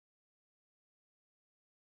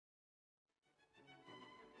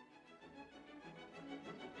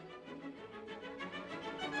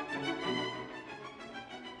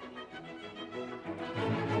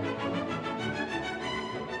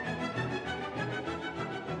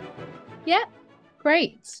Yeah,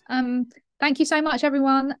 great. Thank you so much,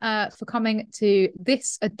 everyone, for coming to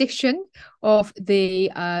this edition of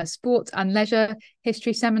the Sport and Leisure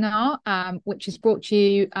History Seminar, which is brought to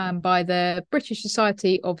you by the British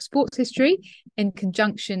Society of Sports History in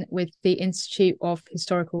conjunction with the Institute of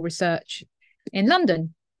Historical Research in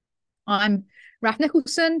London. I'm Raf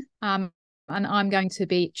Nicholson, and I'm going to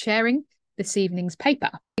be chairing this evening's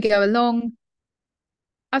paper.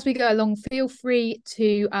 As we go along, feel free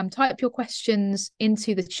to type your questions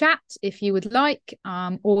into the chat if you would like,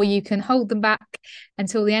 or you can hold them back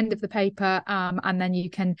until the end of the paper, and then you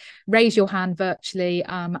can raise your hand virtually,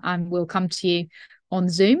 and we'll come to you on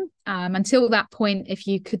Zoom. Until that point, if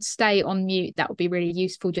you could stay on mute, that would be really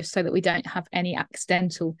useful, just so that we don't have any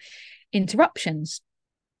accidental interruptions.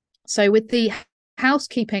 So with the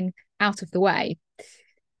housekeeping out of the way,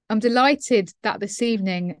 I'm delighted that this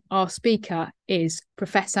evening our speaker is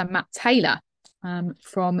Professor Matt Taylor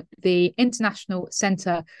from the International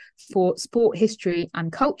Centre for Sport History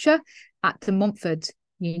and Culture at De Montfort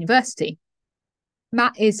University.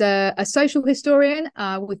 Matt is a social historian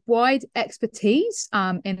with wide expertise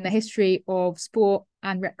in the history of sport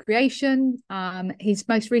and recreation. He's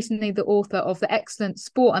most recently the author of the excellent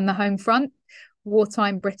Sport and the Home Front,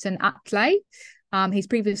 Wartime Britain at Play. He's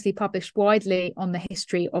previously published widely on the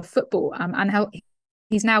history of football, and how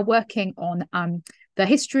he's now working on the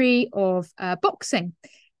history of boxing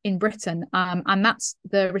in Britain. And that's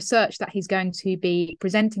the research that he's going to be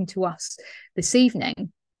presenting to us this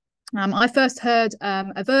evening. I first heard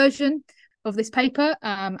a version of this paper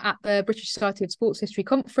at the British Society of Sports History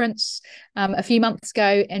conference a few months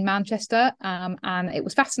ago in Manchester, and it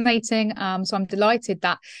was fascinating. So I'm delighted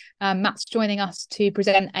that Matt's joining us to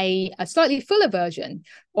present a slightly fuller version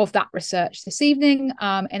of that research this evening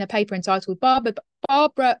in a paper entitled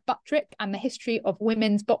Barbara Buttrick and the History of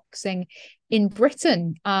Women's Boxing in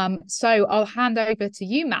Britain. So I'll hand over to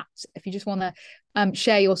you, Matt, if you just want to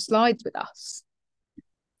share your slides with us.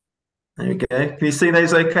 There we go. Can you see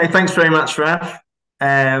those okay? Thanks very much, Raf.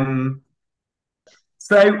 So,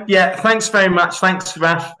 yeah, thanks very much. Thanks,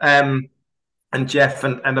 Raf, and Jeff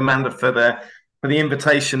and Amanda for the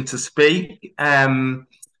invitation to speak. In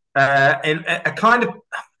a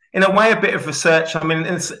way, a bit of research. I mean,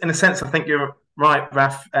 in a sense, I think you're right,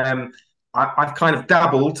 Raf. I've kind of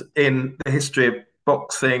dabbled in the history of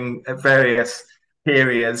boxing at various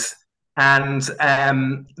periods. And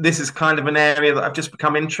this is kind of an area that I've just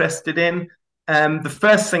become interested in. The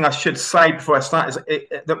first thing I should say before I start is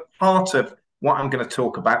that part of what I'm going to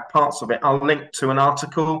talk about, parts of it, I'll link to an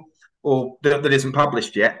article that isn't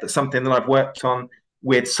published yet, but something that I've worked on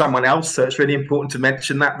with someone else. So it's really important to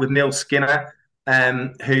mention that, with Neil Skinner,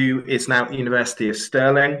 who is now at the University of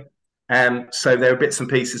Stirling. So there are bits and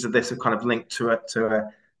pieces of this that kind of linked to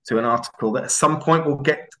an article that at some point we'll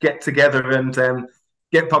get together and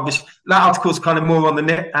get published. That article is kind of more on the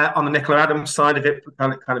Nicola Adams side of it,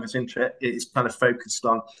 kind of its interest. It's kind of focused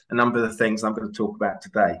on a number of the things I'm going to talk about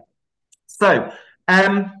today. So,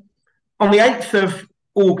 on the 8th of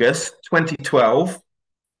August 2012,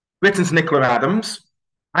 Britain's Nicola Adams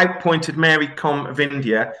outpointed Mary Kom of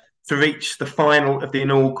India to reach the final of the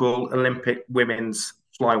inaugural Olympic women's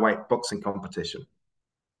flyweight boxing competition.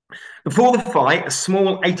 Before the fight, a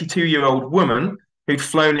small 82-year-old woman who'd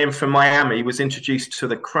flown in from Miami was introduced to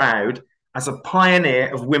the crowd as a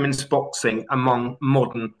pioneer of women's boxing among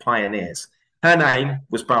modern pioneers. Her name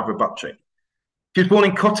was Barbara Buttrick. She was born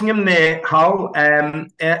in Cottingham near Hull.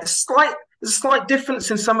 There's a slight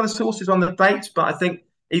difference in some of the sources on the dates, but I think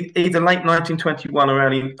either late 1921 or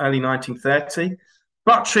early 1930.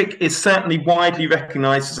 Buttrick is certainly widely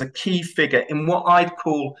recognised as a key figure in what I'd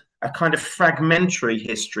call a kind of fragmentary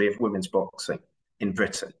history of women's boxing in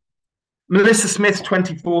Britain. Melissa Smith's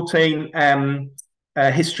 2014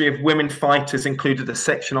 History of Women Fighters included a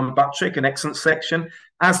section on Buttrick, an excellent section,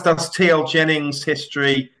 as does T.L. Jennings'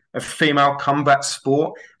 History of Female Combat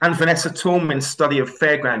Sport, and Vanessa Tallman's Study of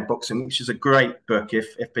Fairground Boxing, which is a great book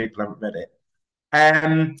if people haven't read it.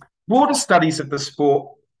 Broader studies of the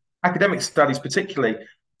sport, academic studies particularly,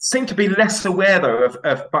 seem to be less aware, though,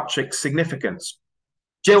 of Buttrick's significance.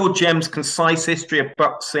 Gerald Gem's Concise History of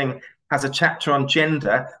Boxing has a chapter on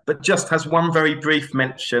gender, but just has one very brief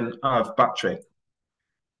mention of Buttrick.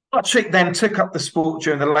 Buttrick then took up the sport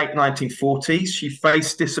during the late 1940s. She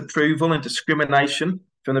faced disapproval and discrimination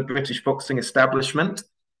from the British boxing establishment.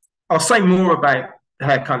 I'll say more about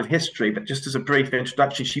her kind of history, but just as a brief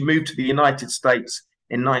introduction, she moved to the United States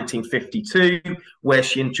in 1952, where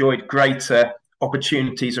she enjoyed greater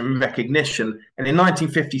opportunities and recognition. And in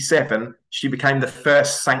 1957, she became the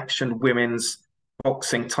first sanctioned women's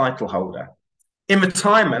boxing title holder. In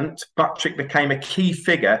retirement, Buttrick became a key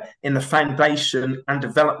figure in the foundation and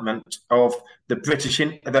development of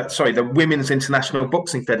the Women's International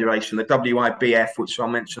Boxing Federation, the WIBF, which I'll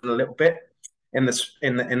mention a little bit in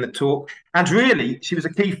the talk. And really, she was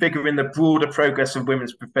a key figure in the broader progress of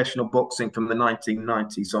women's professional boxing from the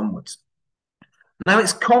 1990s onwards. Now,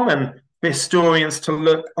 it's common for historians to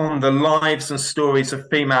look on the lives and stories of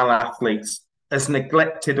female athletes as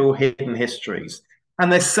neglected or hidden histories.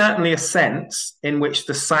 And there's certainly a sense in which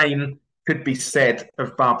the same could be said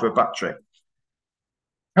of Barbara Buttrick.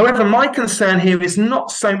 However, my concern here is not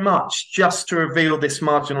so much just to reveal this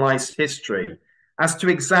marginalised history as to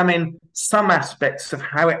examine some aspects of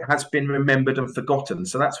how it has been remembered and forgotten.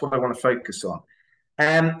 So that's what I want to focus on.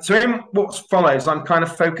 So in what follows, I'm kind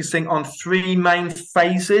of focusing on three main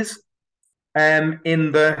phases in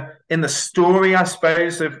the story, I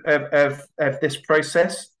suppose, of this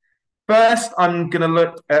process. First, I'm going to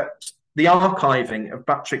look at the archiving of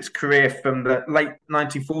Buttrick's career from the late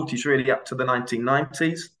 1940s really up to the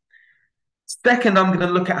 1990s. Second, I'm going to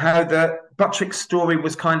look at how the Buttrick story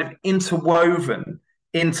was kind of interwoven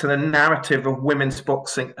into the narrative of women's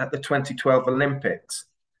boxing at the 2012 Olympics.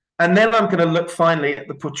 And then I'm going to look finally at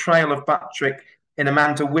the portrayal of Buttrick in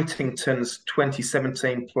Amanda Whittington's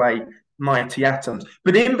 2017 play, Mighty Atoms.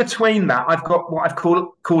 But in between that, I've got what I've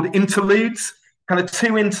called interludes, kind of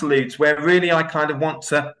two interludes where really I kind of want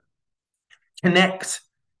to connect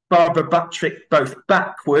Barbara Buttrick both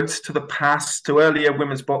backwards to the past, to earlier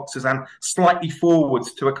women's boxers, and slightly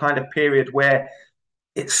forwards to a kind of period where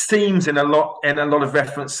it seems in a lot of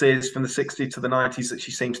references from the 60s to the 90s that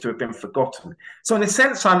she seems to have been forgotten. So in a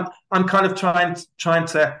sense, I'm kind of trying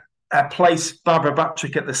to place Barbara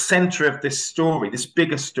Buttrick at the centre of this story, this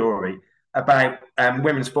bigger story about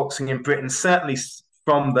women's boxing in Britain, certainly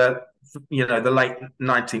from the late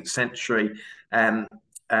 19th century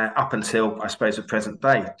up until, I suppose, the present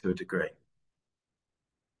day to a degree.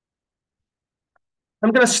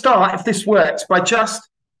 I'm going to start, if this works, by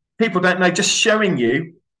people don't know, just showing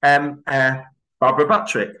you Barbara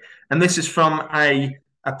Buttrick. And this is from a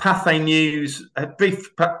Pathé News, a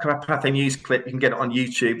brief Pathé News clip. You can get it on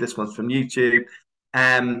YouTube. This one's from YouTube.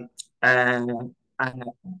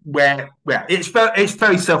 Where it's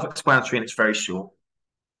very self-explanatory and it's very short.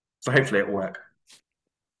 So hopefully it'll work.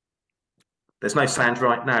 There's no sound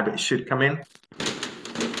right now, but it should come in.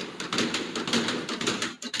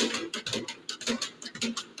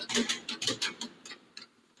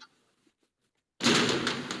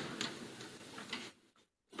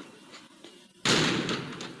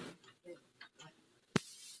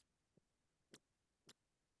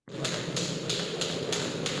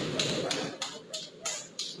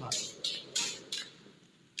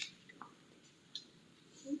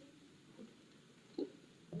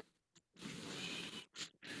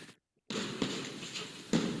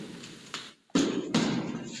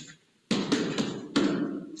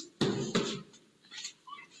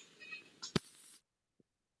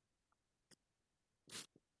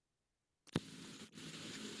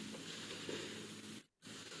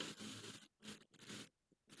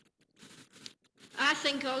 I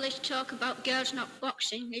think all this talk about girls not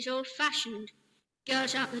boxing is old-fashioned.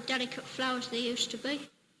 Girls aren't the delicate flowers they used to be.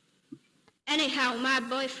 Anyhow, my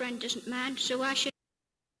boyfriend doesn't mind, so I should...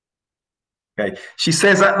 Okay, she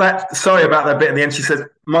says that sorry about that bit at the end. She says,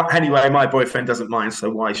 anyway, my boyfriend doesn't mind, so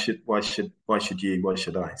why should you? Why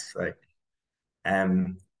should I? So, now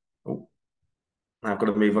I've got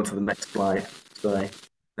to move on to the next slide. Sorry,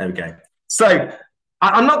 there we go. So,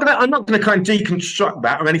 I'm not gonna kind of deconstruct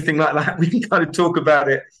that or anything like that. We can kind of talk about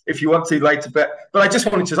it if you want to later, but I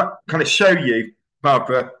just wanted to kind of show you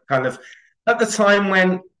Barbara kind of at the time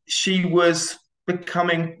when she was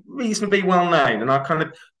becoming reasonably well known, and I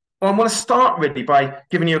want to start really by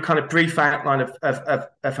giving you a kind of brief outline of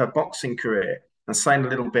her boxing career and saying a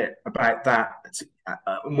little bit about that,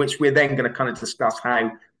 in which we're then going to kind of discuss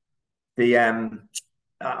how the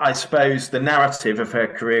I suppose the narrative of her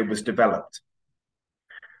career was developed.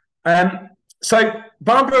 So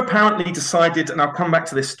Barbara apparently decided, and I'll come back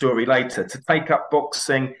to this story later, to take up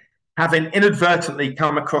boxing, having inadvertently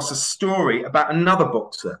come across a story about another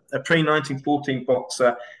boxer, a pre-1914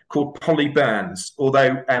 boxer called Polly Burns,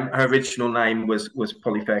 although her original name was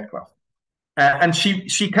Polly Fairclough. And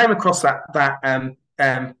she came across that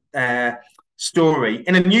story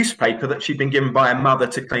in a newspaper that she'd been given by a mother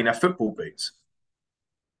to clean her football boots.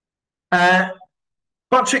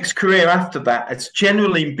 Buttrick's career after that has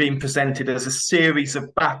generally been presented as a series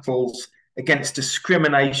of battles against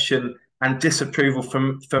discrimination and disapproval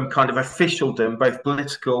from kind of officialdom, both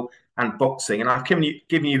political and boxing. And I've given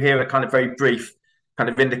you here a kind of very brief kind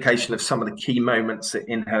of indication of some of the key moments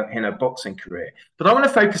in her boxing career. But I want to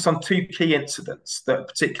focus on two key incidents that are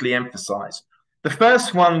particularly emphasised. The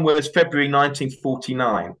first one was February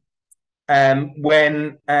 1949,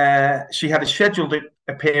 when she had a scheduled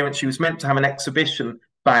appearance. She was meant to have an exhibition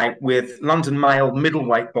bout with London male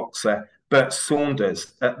middleweight boxer Bert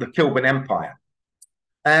Saunders at the Kilburn Empire.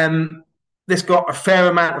 This got a fair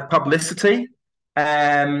amount of publicity.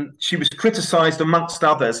 She was criticised, amongst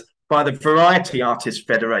others, by the Variety Artists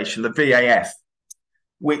Federation, the VAF,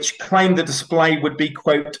 which claimed the display would be,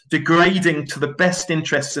 quote, degrading to the best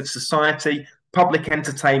interests of society, public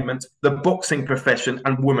entertainment, the boxing profession,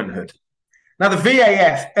 and womanhood. Now, the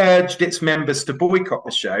VAF urged its members to boycott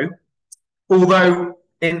the show, although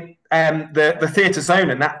in the theatre's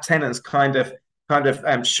owner, Nat Tennant's kind of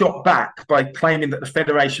shot back by claiming that the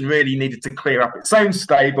Federation really needed to clear up its own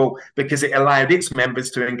stable because it allowed its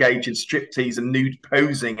members to engage in striptease and nude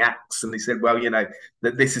posing acts. And they said, well, you know,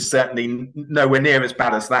 that this is certainly nowhere near as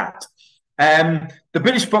bad as that. The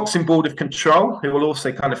British Boxing Board of Control, who will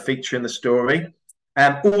also kind of feature in the story,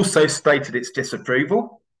 also stated its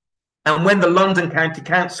disapproval. And when the London County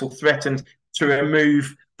Council threatened to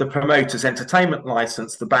remove the promoter's entertainment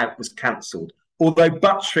licence, the bout was cancelled. Although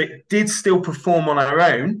Buttrick did still perform on her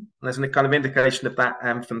own, and there's a kind of indication of that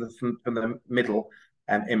from the middle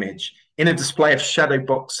image, in a display of shadow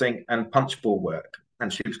boxing and punchball work.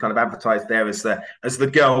 And she was kind of advertised there as the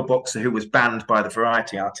girl boxer who was banned by the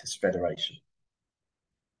Variety Artists Federation.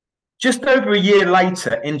 Just over a year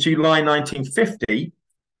later, in July 1950,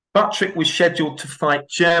 Buttrick was scheduled to fight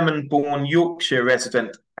German-born Yorkshire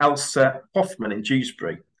resident Elsa Hoffman in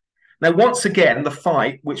Dewsbury. Now, once again, the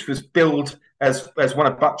fight, which was billed as one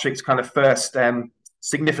of Buttrick's kind of first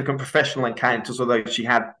significant professional encounters, although she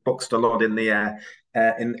had boxed a lot in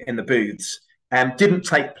the booths, didn't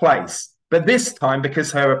take place. But this time,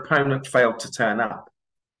 because her opponent failed to turn up.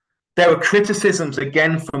 There were criticisms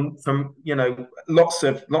again from you know lots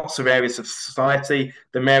of areas of society.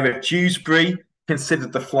 The mayor of Dewsbury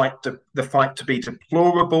considered the fight to be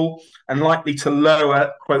deplorable and likely to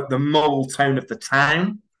lower, quote, the moral tone of the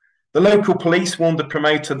town. The local police warned the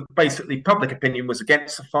promoter that basically public opinion was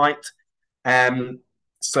against the fight.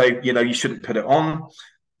 So, you know, you shouldn't put it on.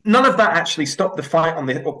 None of that actually stopped the fight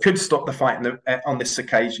or could stop the fight on this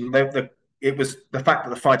occasion. It was the fact that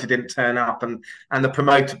the fighter didn't turn up and the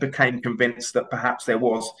promoter became convinced that perhaps there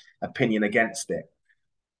was opinion against it.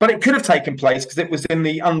 But it could have taken place because it was in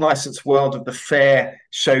the unlicensed world of the fair,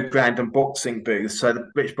 showground and boxing booth. So the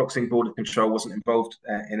British Boxing Board of Control wasn't involved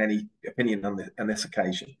in any opinion on this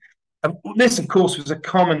occasion. This, of course, was a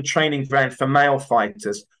common training ground for male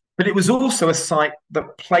fighters, but it was also a site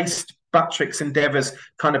that placed Buttrick's endeavours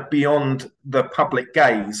kind of beyond the public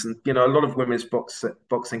gaze. And, you know, a lot of women's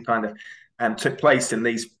boxing kind of took place in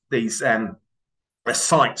these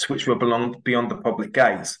sites which were beyond the public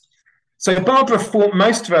gaze. So Barbara fought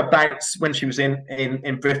most of her bouts when she was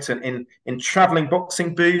in Britain in travelling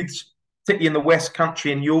boxing booths, particularly in the West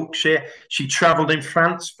Country in Yorkshire. She travelled in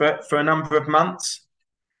France for a number of months.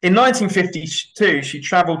 In 1952, she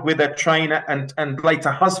travelled with her trainer and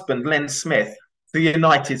later husband, Len Smith, to the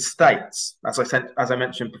United States, as I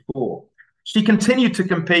mentioned before. She continued to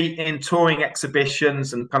compete in touring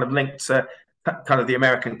exhibitions and kind of linked to kind of the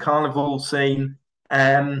American carnival scene.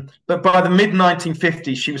 But by the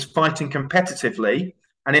mid-1950s, she was fighting competitively.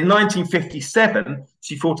 And in 1957,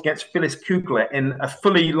 she fought against Phyllis Kugler in a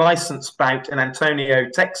fully licensed bout in Antonio,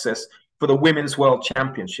 Texas, for the Women's World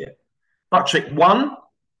Championship. Buttrick won,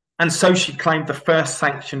 and so she claimed the first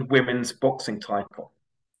sanctioned women's boxing title.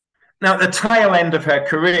 Now, at the tail end of her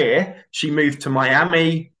career, she moved to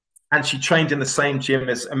Miami, and she trained in the same gym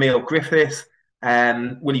as Emile Griffith,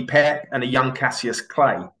 Willie Pett, and a young Cassius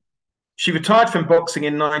Clay. She retired from boxing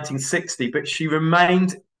in 1960, but she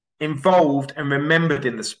remained involved and remembered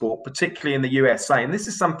in the sport, particularly in the USA. And this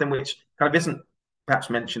is something which kind of isn't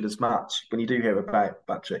perhaps mentioned as much when you do hear about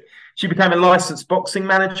Buttrick. She became a licensed boxing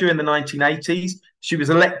manager in the 1980s. She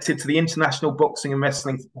was elected to the International Boxing and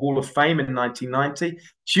Wrestling Hall of Fame in 1990.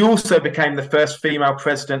 She also became the first female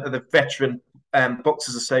president of the Veteran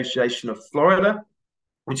Boxers Association of Florida,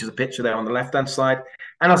 which is a picture there on the left-hand side.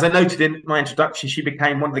 And as I noted in my introduction, she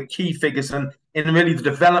became one of the key figures in really the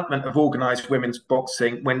development of organised women's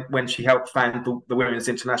boxing when she helped found the Women's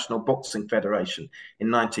International Boxing Federation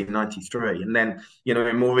in 1993. And then, you know,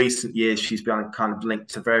 in more recent years, she's been kind of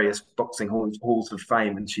linked to various boxing halls of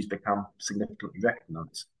fame, and she's become significantly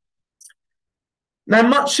recognised. Now,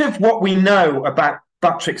 much of what we know about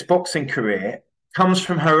Buttrick's boxing career comes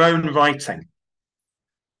from her own writing.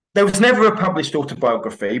 There was never a published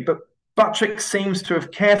autobiography, but Buttrick seems to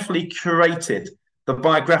have carefully curated the the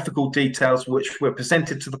biographical details which were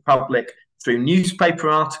presented to the public through newspaper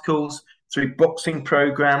articles, through boxing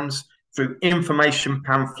programmes, through information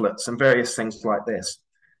pamphlets and various things like this.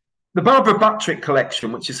 The Barbara Buttrick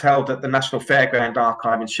Collection, which is held at the National Fairground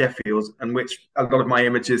Archive in Sheffield, and which a lot of my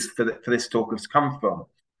images for this talk has come from,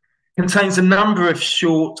 contains a number of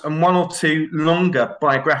short and one or two longer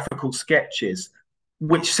biographical sketches,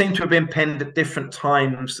 which seem to have been penned at different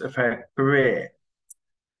times of her career.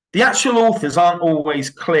 The actual authors aren't always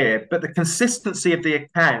clear, but the consistency of the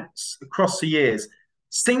accounts across the years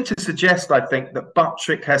seem to suggest, I think, that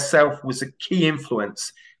Buttrick herself was a key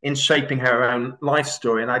influence in shaping her own life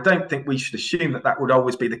story. And I don't think we should assume that that would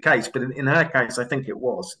always be the case, but in her case, I think it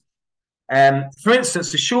was. For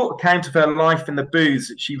instance, a short account of her life in the booths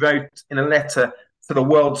that she wrote in a letter to the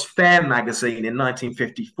World's Fair magazine in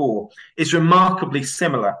 1954 is remarkably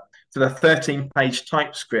similar to the 13-page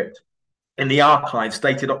typescript in the archives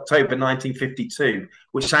dated October 1952,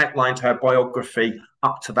 which outlined her biography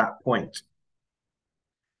up to that point.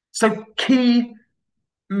 So key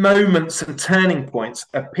moments and turning points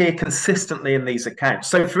appear consistently in these accounts.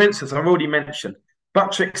 So, for instance, I've already mentioned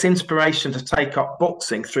Buttrick's inspiration to take up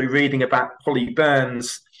boxing through reading about Polly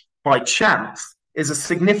Burns by chance is a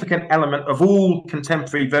significant element of all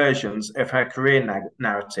contemporary versions of her career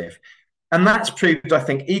narrative. And that's proved, I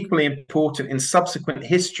think, equally important in subsequent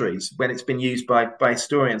histories when it's been used by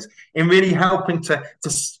historians in really helping to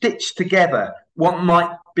stitch together what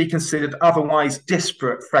might be considered otherwise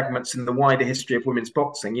disparate fragments in the wider history of women's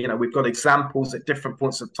boxing. You know, we've got examples at different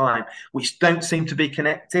points of time which don't seem to be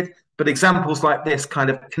connected, but examples like this kind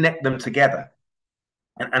of connect them together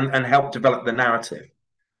and help develop the narrative.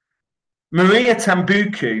 Maria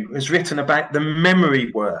Tambuku has written about the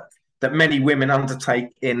memory work that many women undertake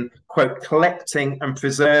in, quote, collecting and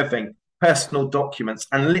preserving personal documents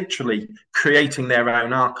and literally creating their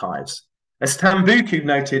own archives. As Tambuku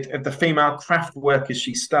noted of the female craft workers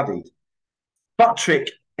she studied, Buttrick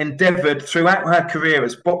endeavoured throughout her career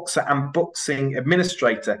as boxer and boxing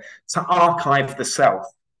administrator to archive the self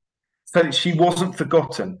so that she wasn't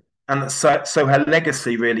forgotten and that so her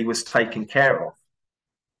legacy really was taken care of.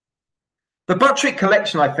 The Buttrick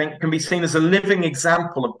Collection, I think, can be seen as a living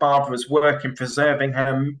example of Barbara's work in preserving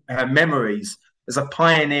her memories as a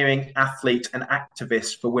pioneering athlete and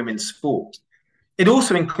activist for women's sport. It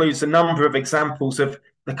also includes a number of examples of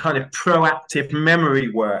the kind of proactive memory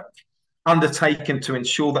work undertaken to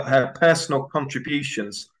ensure that her personal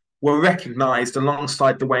contributions were recognised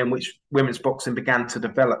alongside the way in which women's boxing began to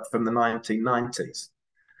develop from the 1990s.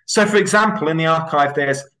 So, for example, in the archive,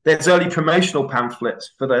 there's early promotional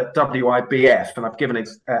pamphlets for the WIBF, and I've given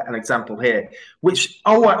an example here, which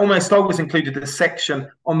almost always included a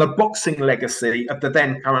section on the boxing legacy of the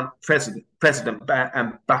then current president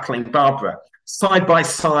battling Barbara, side by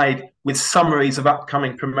side with summaries of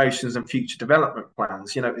upcoming promotions and future development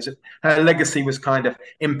plans. You know, her legacy was kind of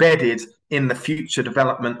embedded in the future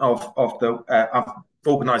development of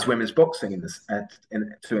organised women's boxing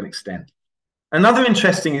to an extent. Another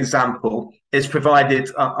interesting example is provided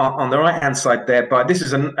on the right-hand side there by, this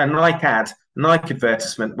is a Nike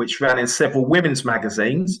advertisement, which ran in several women's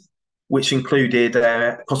magazines, which included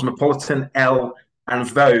Cosmopolitan, Elle, and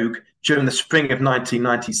Vogue during the spring of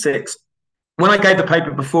 1996. When I gave the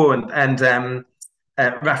paper before, and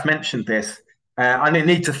Raf mentioned this, I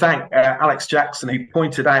need to thank Alex Jackson, who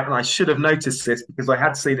pointed out, and I should have noticed this because I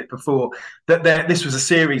had seen it before, that this was a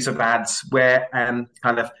series of ads where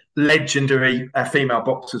kind of legendary female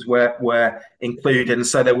boxers were included, and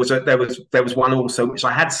so there was one also which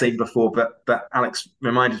I had seen before, but Alex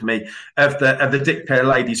reminded me of the Ditka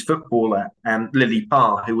ladies footballer Lily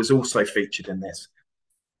Parr, who was also featured in this.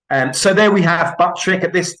 So there we have Buttrick.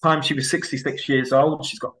 At this time, she was 66 years old.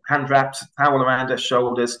 She's got hand wraps, a towel around her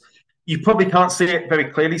shoulders. You probably can't see it very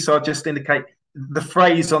clearly, so I'll just indicate the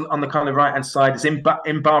phrase on the kind of right-hand side is in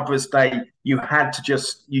Barbara's day, you had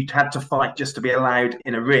to fight just to be allowed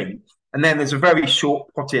in a ring. And then there's a very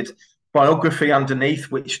short potted biography underneath,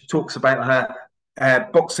 which talks about her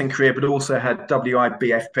boxing career, but also her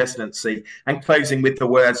WIBF presidency, and closing with the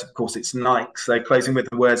words, of course, it's Nike, so closing with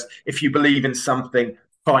the words, if you believe in something,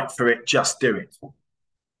 fight for it, just do it.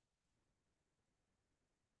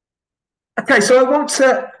 Okay, so I want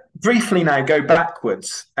to briefly now go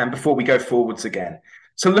backwards and before we go forwards again.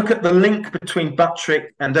 So look at the link between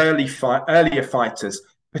Buttrick and earlier fighters,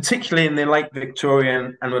 particularly in the late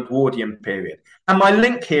Victorian and Edwardian period. And my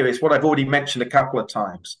link here is what I've already mentioned a couple of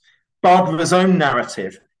times, Barbara's own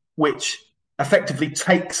narrative, which effectively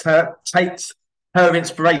takes her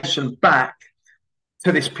inspiration back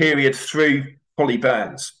to this period through Polly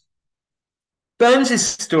Burns. Burns's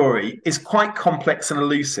story is quite complex and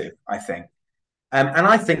elusive, I think. And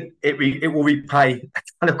I think it will repay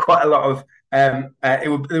kind of quite a lot of. It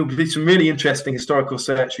will be some really interesting historical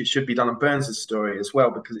research which should be done on Burns's story as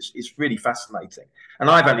well, because it's really fascinating. And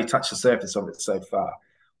I've only touched the surface of it so far.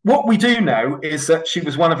 What we do know is that she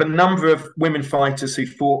was one of a number of women fighters who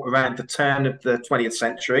fought around the turn of the 20th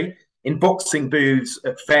century in boxing booths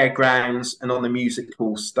at fairgrounds and on the music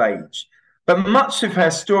hall stage. But much of her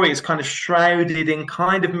story is kind of shrouded in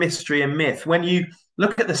kind of mystery and myth. When you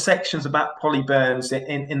look at the sections about Polly Burns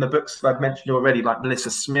in the books that I've mentioned already, like Melissa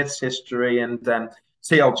Smith's history and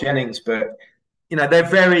T.L. Jennings' book, they're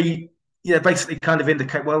very, basically kind of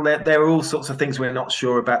indicate, well, there are all sorts of things we're not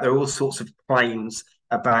sure about. There are all sorts of claims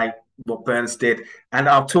about what Burns did. And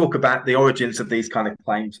I'll talk about the origins of these kind of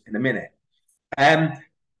claims in a minute. There's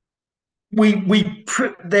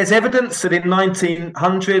evidence that in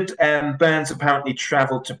 1900, Burns apparently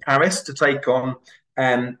travelled to Paris to take on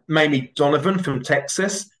Mamie Donovan from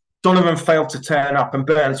Texas. Donovan failed to turn up, and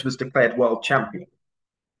Burns was declared world champion.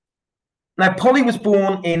 Now, Polly was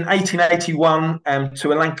born in 1881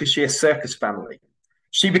 to a Lancashire circus family.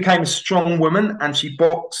 She became a strong woman, and she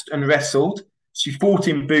boxed and wrestled. She fought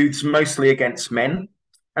in booths mostly against men.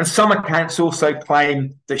 And some accounts also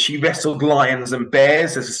claim that she wrestled lions and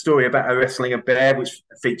bears. There's a story about her wrestling a bear, which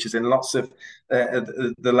features in lots of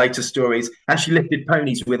the later stories. And she lifted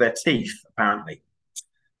ponies with her teeth, apparently.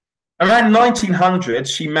 Around 1900,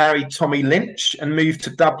 she married Tommy Lynch and moved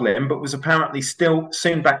to Dublin, but was apparently still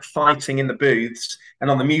soon back fighting in the booths and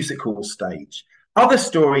on the music hall stage. Other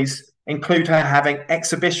stories include her having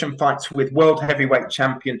exhibition fights with world heavyweight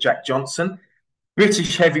champion Jack Johnson,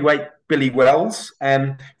 British heavyweight Billy Wells,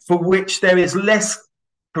 for which there is less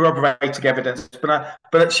corroborating evidence,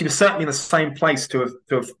 but she was certainly in the same place to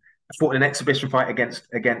have fought in an exhibition fight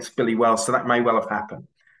against Billy Wells, so that may well have happened.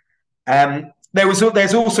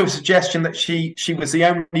 There's also a suggestion that she was the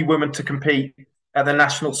only woman to compete at the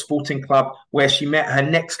National Sporting Club, where she met her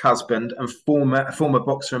next husband and former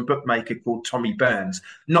boxer and bookmaker called Tommy Burns,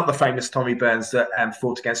 not the famous Tommy Burns that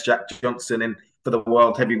fought against Jack Johnson for the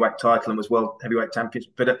world heavyweight title and was world heavyweight champion,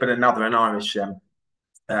 but another, an Irishman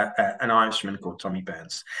called Tommy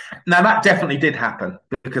Burns. Now, that definitely did happen,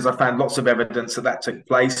 because I found lots of evidence that took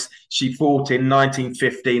place. She fought in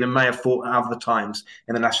 1915 and may have fought at other times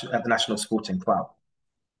at the National Sporting Club.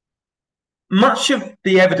 Much of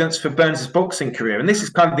the evidence for Burns's boxing career, and this is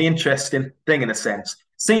kind of the interesting thing in a sense,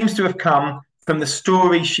 seems to have come from the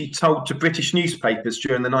stories she told to British newspapers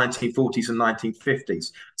during the 1940s and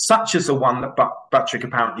 1950s, such as the one that Buttrick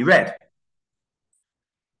apparently read.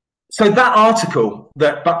 So that article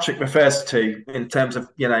that Buttrick refers to in terms of,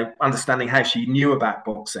 understanding how she knew about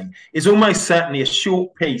boxing is almost certainly a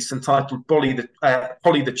short piece entitled Polly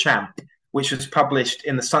the Champ, which was published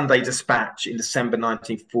in the Sunday Dispatch in December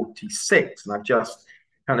 1946. And I've just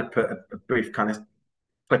kind of put a brief kind of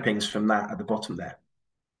clippings from that at the bottom there.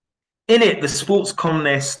 In it, the sports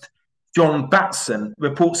columnist John Batson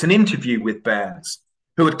reports an interview with Burns,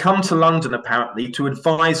 who had come to London apparently to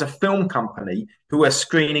advise a film company who were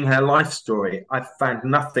screening her life story. I found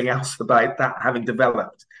nothing else about that having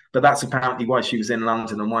developed, but that's apparently why she was in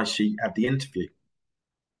London and why she had the interview.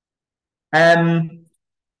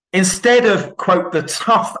 Instead of, quote, the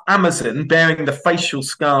tough Amazon bearing the facial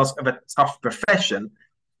scars of a tough profession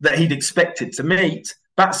that he'd expected to meet,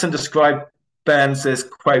 Batson described Burns as,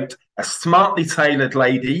 quote, a smartly tailored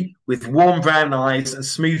lady with warm brown eyes and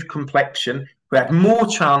smooth complexion who had more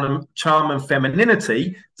charm and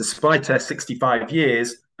femininity, despite her 65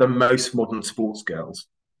 years, than most modern sports girls.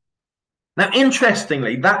 Now,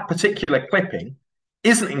 interestingly, that particular clipping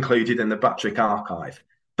isn't included in the Buttrick archive,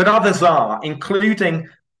 but others are, including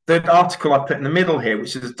the article I put in the middle here,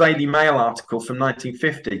 which is a Daily Mail article from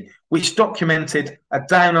 1950, which documented a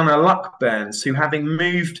down-on-her-luck Burns who, having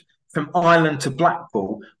moved from Ireland to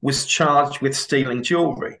Blackpool, was charged with stealing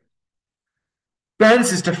jewellery.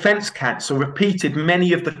 Burns's defence counsel repeated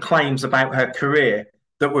many of the claims about her career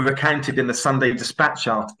that were recounted in the Sunday Dispatch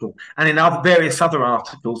article and in various other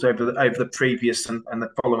articles over the previous and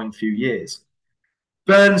the following few years.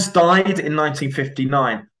 Burns died in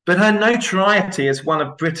 1959, but her notoriety as one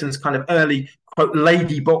of Britain's kind of early, quote,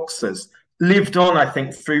 lady boxers lived on, I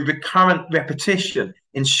think, through recurrent repetition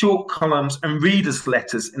in short columns and readers'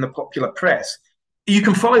 letters in the popular press. You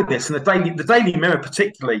can follow this in the Daily Mirror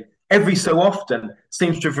particularly, every so often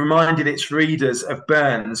seems to have reminded its readers of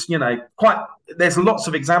Burns. There's lots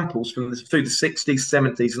of examples through the 60s,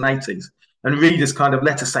 70s and 80s. And readers kind of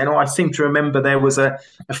letters saying, I seem to remember there was a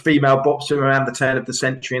female boxer around the turn of the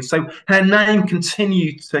century. And so her name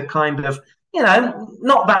continued to kind of,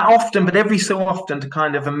 not that often, but every so often to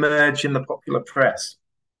kind of emerge in the popular press.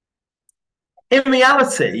 In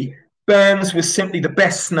reality, Burns was simply the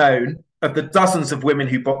best known of the dozens of women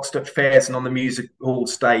who boxed at fairs and on the music hall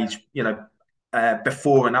stage,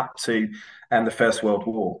 before and up to the First World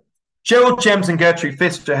War. Gerald Gems and Gertrude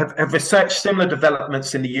Pfister have researched similar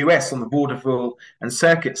developments in the US on the vaudeville and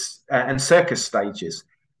circus stages,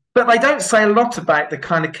 but they don't say a lot about the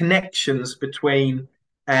kind of connections between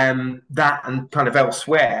that and kind of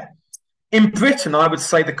elsewhere. In Britain, I would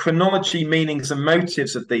say the chronology, meanings, and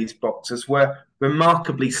motives of these boxers were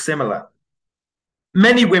remarkably similar.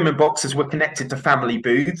 Many women boxers were connected to family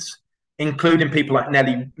booths, including people like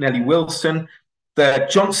Nellie Wilson, the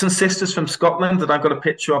Johnson sisters from Scotland that I've got a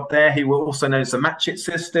picture of there, who were also known as the Matchett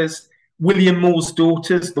sisters, William Moore's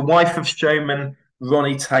daughters, the wife of showman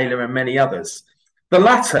Ronnie Taylor, and many others. The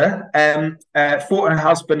latter thought her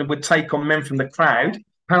husband would take on men from the crowd.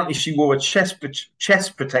 Apparently she wore a chest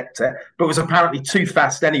protector, but was apparently too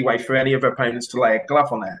fast anyway for any of her opponents to lay a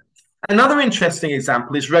glove on her. Another interesting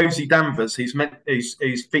example is Rosie Danvers, who's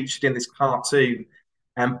featured in this cartoon,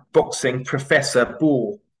 boxing Professor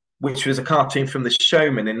Ball, which was a cartoon from The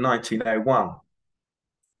Showman in 1901.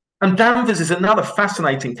 And Danvers is another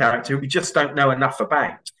fascinating character who we just don't know enough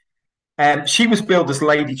about. She was billed as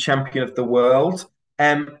Lady Champion of the World.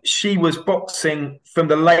 She was boxing from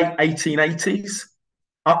the late 1880s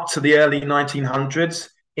up to the early 1900s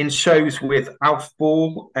in shows with Alf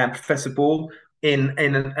Ball and Professor Ball, in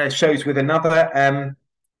shows with another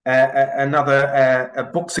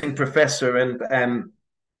boxing professor and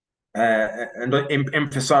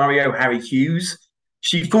impresario, Harry Hughes.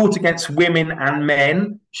 She fought against women and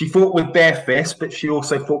men. She fought with bare fists, but she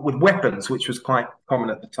also fought with weapons, which was quite common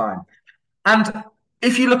at the time. And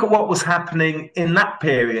if you look at what was happening in that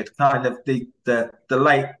period, kind of the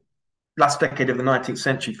last decade of the 19th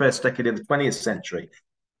century, first decade of the 20th century,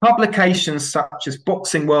 publications such as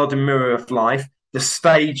Boxing World and Mirror of Life, The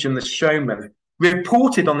Stage, and The Showman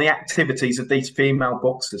reported on the activities of these female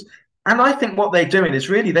boxers. And I think what they're doing is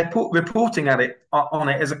really they're reporting on it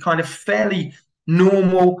as a kind of fairly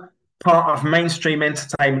normal part of mainstream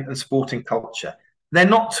entertainment and sporting culture. They're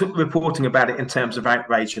not reporting about it in terms of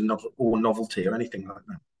outrage or novelty or anything like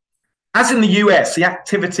that. As in the US, the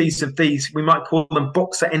activities of these, we might call them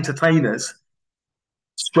boxer entertainers,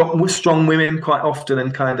 strong women quite often,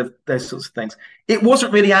 and kind of those sorts of things, it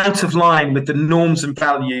wasn't really out of line with the norms and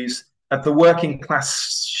values of the working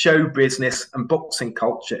class show business and boxing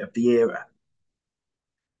culture of the era.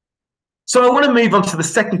 So I want to move on to the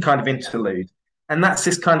second kind of interlude, and that's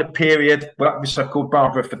this kind of period which I've called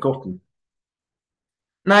Barbara Forgotten.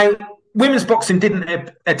 Now, women's boxing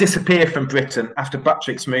didn't disappear from Britain after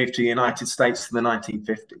Buttrick's move to the United States in the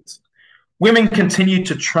 1950s. Women continued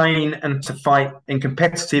to train and to fight in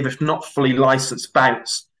competitive, if not fully licensed,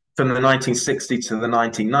 bouts from the 1960s to the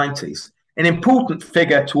 1990s. An important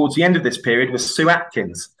figure towards the end of this period was Sue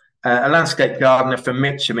Atkins, a landscape gardener from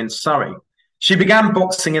Mitcham in Surrey. She began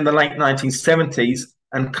boxing in the late 1970s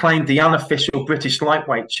and claimed the unofficial British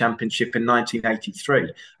Lightweight Championship in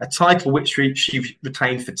 1983, a title which she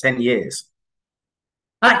retained for 10 years.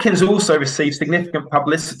 Atkins also received significant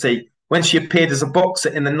publicity when she appeared as a boxer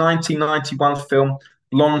in the 1991 film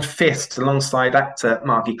Blonde Fist alongside actor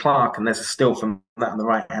Margie Clark, and there's a still from that on the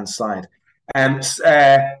right-hand side.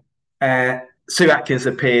 Sue Atkins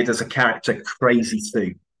appeared as a character, Crazy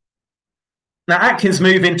Sue. Now, Atkins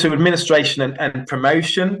moved into administration and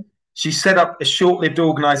promotion. She set up a short-lived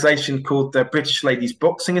organisation called the British Ladies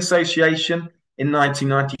Boxing Association in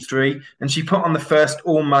 1993, and she put on the first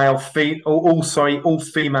all-female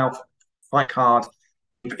fight card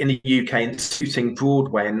in the UK in Suiting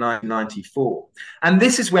Broadway in 1994. And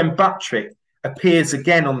this is when Buttrick appears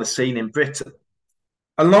again on the scene in Britain.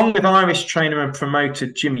 Along with Irish trainer and promoter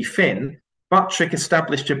Jimmy Finn, Buttrick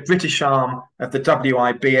established a British arm of the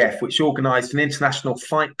WIBF, which organised an international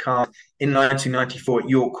fight card in 1994 at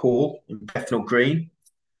York Hall in Bethnal Green.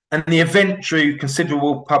 And the event drew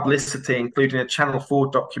considerable publicity, including a Channel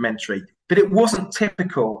 4 documentary. But it wasn't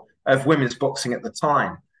typical of women's boxing at the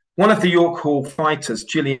time. One of the York Hall fighters,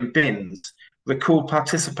 Gillian Binns, recalled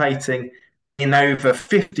participating in over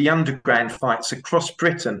 50 underground fights across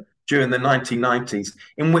Britain during the 1990s,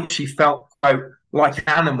 in which she felt, quote, like an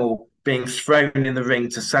animal being thrown in the ring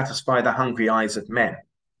to satisfy the hungry eyes of men.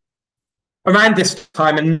 Around this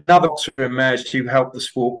time, another boxer emerged who helped the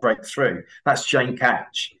sport break through. That's Jane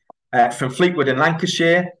Couch. From Fleetwood in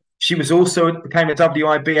Lancashire. She became a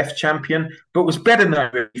WIBF champion, but was better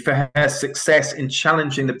known for her success in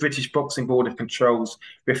challenging the British Boxing Board of Control's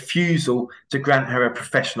refusal to grant her a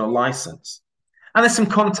professional licence. And there's some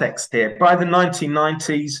context here. By the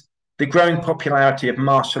 1990s, the growing popularity of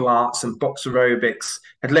martial arts and box aerobics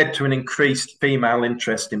had led to an increased female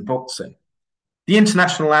interest in boxing. The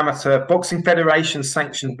International Amateur Boxing Federation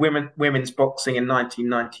sanctioned women's boxing in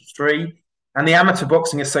 1993, and the Amateur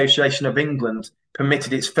Boxing Association of England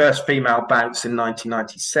permitted its first female bouts in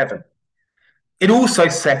 1997. It also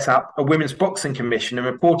set up a Women's Boxing Commission and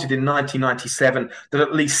reported in 1997 that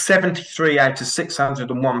at least 73 out of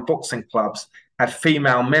 601 boxing clubs had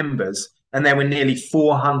female members, and there were nearly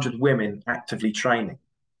 400 women actively training.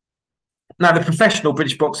 Now, the professional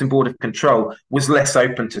British Boxing Board of Control was less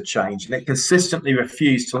open to change, and it consistently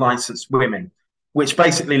refused to license women, which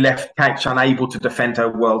basically left Couch unable to defend her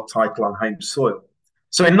world title on home soil.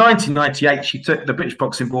 So in 1998, she took the British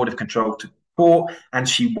Boxing Board of Control to court, and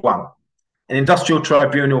she won. An industrial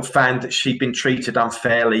tribunal found that she'd been treated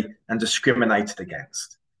unfairly and discriminated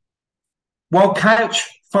against. While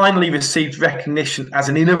Couch finally received recognition as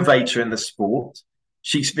an innovator in the sport,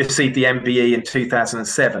 she received the MBE in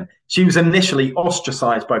 2007. She was initially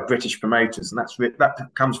ostracised by British promoters, and that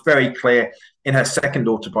becomes very clear in her second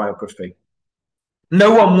autobiography.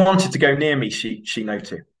 No one wanted to go near me, she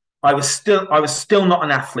noted. I was still not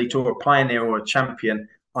an athlete or a pioneer or a champion.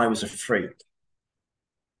 I was a freak.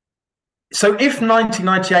 So if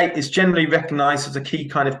 1998 is generally recognised as a key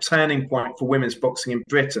kind of turning point for women's boxing in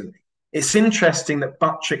Britain, it's interesting that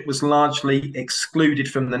Buttrick was largely excluded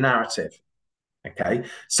from the narrative. Okay,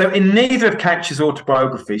 so in neither of Couch's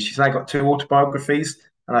autobiographies, she's now got two autobiographies,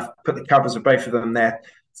 and I've put the covers of both of them there.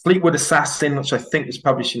 Fleetwood Assassin, which I think was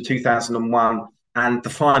published in 2001, and The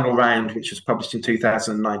Final Round, which was published in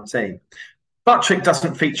 2019. Buttrick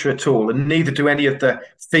doesn't feature at all, and neither do any of the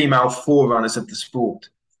female forerunners of the sport.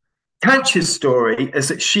 Couch's story is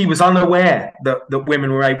that she was unaware that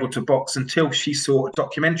women were able to box until she saw a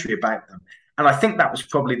documentary about them. And I think that was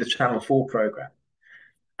probably the Channel 4 programme.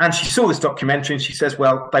 And she saw this documentary and she says,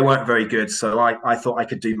 well, they weren't very good, so I thought I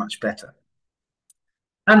could do much better.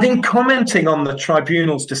 And in commenting on the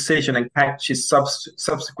tribunal's decision and Couch's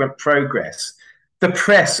subsequent progress, the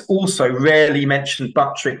press also rarely mentioned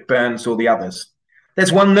Buttrick, Burns, or the others.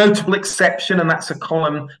 There's one notable exception, and that's a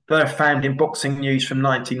column that I found in Boxing News from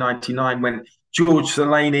 1999 when George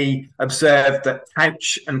Delaney observed that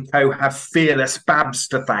Couch and co have fearless Babs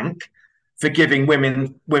to thank for giving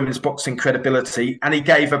women's boxing credibility, and he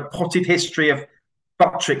gave a potted history of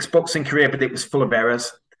Buttrick's boxing career, but it was full of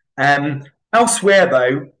errors. Elsewhere,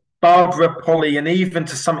 though, Barbara, Polly, and even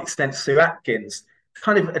to some extent Sue Atkins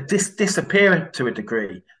kind of disappear to a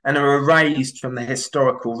degree and are erased from the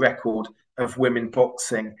historical record of women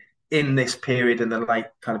boxing in this period in the late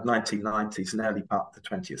kind of 1990s and early part of the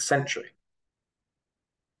 20th century.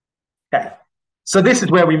 Okay, so this is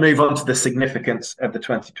where we move on to the significance of the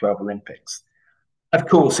 2012 Olympics. Of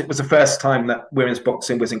course, it was the first time that women's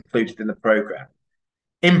boxing was included in the programme.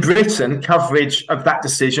 In Britain, coverage of that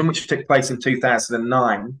decision, which took place in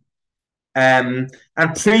 2009, and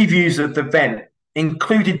previews of the event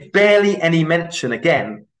included barely any mention,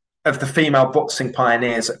 again, of the female boxing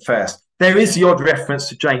pioneers at first. There is the odd reference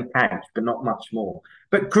to Jane Couch, but not much more.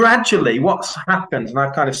 But gradually, what's happened, and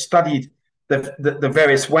I've kind of studied the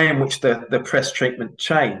various way in which the press treatment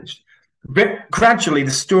changed, but gradually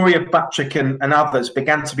the story of Buttrick and others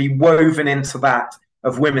began to be woven into that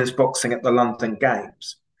of women's boxing at the London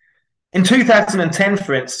Games. In 2010,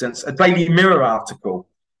 for instance, a Daily Mirror article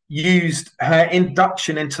used her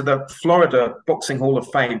induction into the Florida Boxing Hall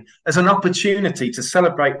of Fame as an opportunity to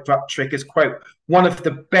celebrate Buttrick as, quote, one of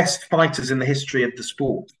the best fighters in the history of the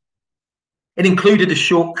sport. It included a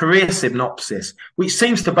short career synopsis, which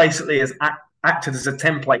seems to basically have acted as a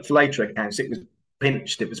template for later accounts. It was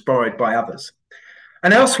pinched, it was borrowed by others.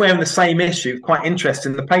 And elsewhere in the same issue, quite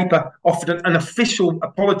interesting, the paper offered an official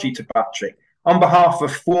apology to Buttrick on behalf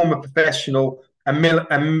of former professional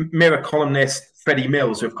Mirror columnist Freddie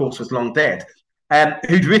Mills, who of course was long dead,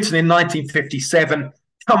 who'd written in 1957,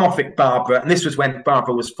 "Come off it, Barbara," and this was when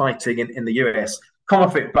Barbara was fighting in the US. "Come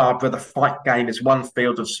off it, Barbara, the fight game is one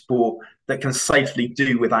field of sport that can safely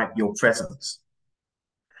do without your presence."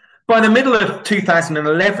 By the middle of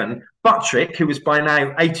 2011, Buttrick, who was by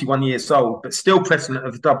now 81 years old, but still president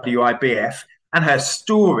of the WIBF, and her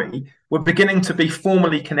story were beginning to be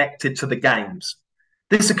formally connected to the Games.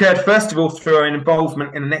 This occurred, first of all, through her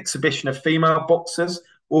involvement in an exhibition of female boxers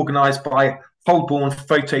organised by Holborn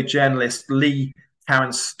photojournalist Lee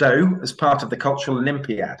Karen Stowe as part of the Cultural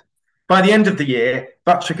Olympiad. By the end of the year,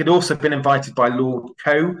 Buttrick had also been invited by Lord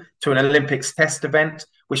Coe to an Olympics test event,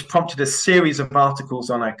 which prompted a series of articles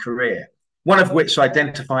on her career, one of which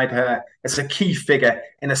identified her as a key figure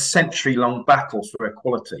in a century-long battle for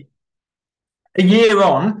equality. A year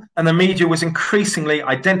on, and the media was increasingly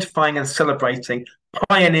identifying and celebrating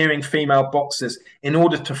pioneering female boxers in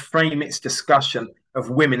order to frame its discussion of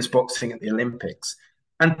women's boxing at the Olympics.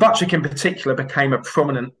 And Buttrick in particular became a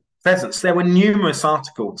prominent presence. There were numerous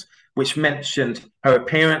articles which mentioned her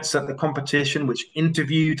appearance at the competition, which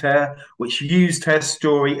interviewed her, which used her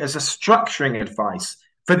story as a structuring advice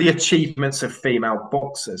for the achievements of female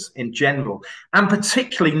boxers in general, and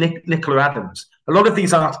particularly Nicola Adams. A lot of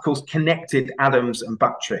these articles connected Adams and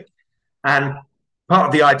Buttrick. And part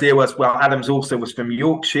of the idea was, well, Adams also was from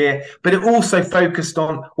Yorkshire, but it also focused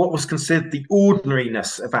on what was considered the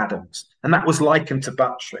ordinariness of Adams. And that was likened to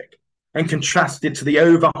Buttrick and contrasted to the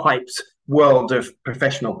overhyped world of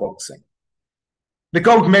professional boxing. The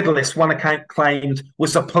gold medalist, one account claimed,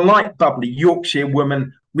 was a polite, bubbly Yorkshire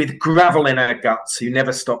woman with gravel in her guts who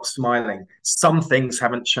never stopped smiling. Some things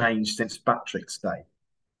haven't changed since Buttrick's day.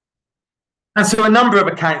 And so a number of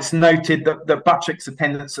accounts noted that Buttrick's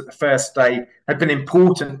attendance at the first day had been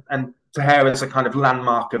important and to her as a kind of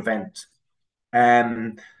landmark event.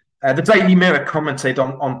 The Daily Mirror commented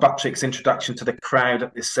on Buttrick's introduction to the crowd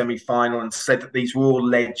at this semi-final and said that these were all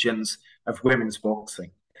legends of women's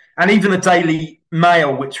boxing. And even the Daily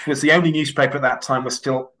Mail, which was the only newspaper at that time, was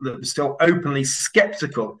still openly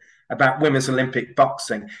sceptical about women's Olympic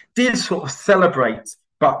boxing, did sort of celebrate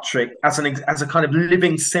Buttrick as a kind of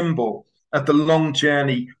living symbol of the long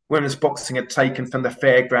journey women's boxing had taken from the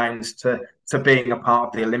fairgrounds to being a part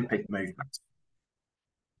of the Olympic movement.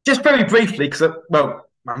 Just very briefly, because, well,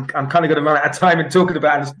 I'm kind of going to run out of time in talking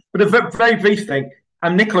about this, but a very brief thing.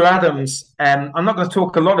 Nicola Adams, I'm not going to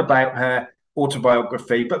talk a lot about her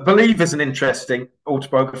autobiography, but Believe is an interesting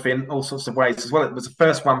autobiography in all sorts of ways as well. It was the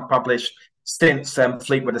first one published since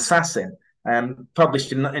Fleetwood Assassin,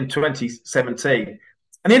 published in 2017.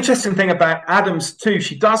 And the interesting thing about Adams too,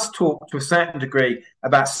 she does talk to a certain degree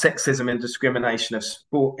about sexism and discrimination of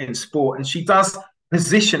in sport, and she does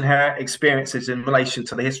position her experiences in relation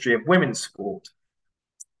to the history of women's sport.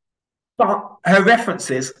 But her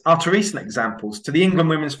references are to recent examples, to the England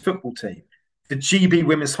women's football team, the GB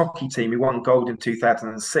women's hockey team who won gold in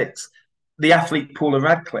 2006, the athlete Paula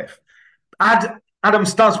Radcliffe.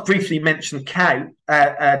 Adams does briefly mention Jane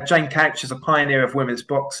Couch as a pioneer of women's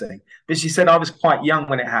boxing, but she said, I was quite young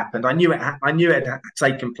when it happened. I knew it had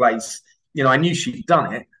taken place. You know, I knew she'd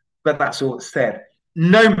done it, but that's all it said.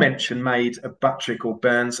 No mention made of Buttrick or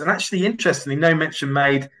Burns, and actually, interestingly, no mention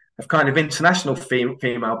made of kind of international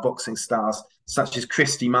female boxing stars such as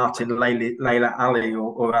Christy Martin, Layla Ali,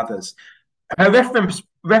 or others. Her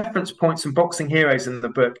reference points and boxing heroes in the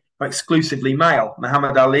book are exclusively male: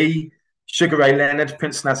 Muhammad Ali, Sugar Ray Leonard,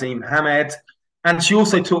 Prince Nazim Hamed. And she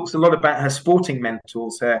also talks a lot about her sporting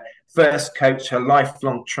mentors, her first coach, her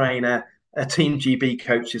lifelong trainer, her Team GB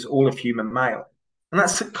coaches, all of whom male. And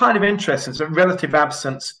that's kind of interesting. It's a relative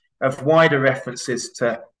absence of wider references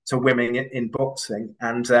to women in boxing.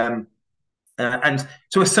 And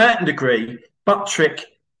to a certain degree, Buttrick,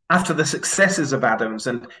 after the successes of Adams,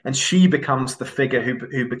 and she becomes the figure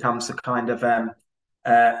who becomes the kind of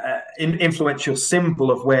influential symbol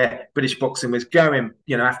of where British boxing was going,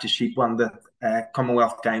 you know, after she'd won the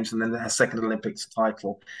Commonwealth Games and then her second Olympics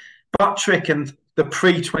title. Buttrick and the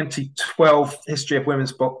pre-2012 history of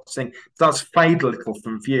women's boxing does fade a little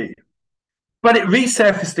from view. But it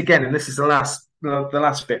resurfaced again, and this is the last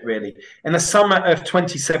bit really, in the summer of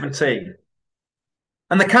 2017.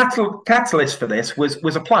 And the catalyst for this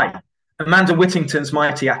was a play, Amanda Whittington's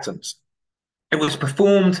Mighty Atoms. It was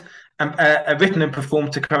performed, written and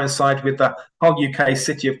performed to coincide with the whole UK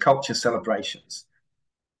City of Culture celebrations.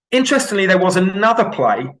 Interestingly, there was another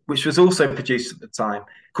play which was also produced at the time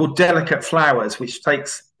called Delicate Flowers, which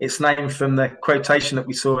takes its name from the quotation that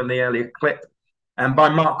we saw in the earlier clip by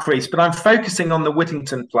Mark Rees. But I'm focusing on the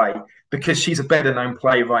Whittington play because she's a better known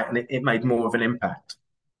playwright and it made more of an impact.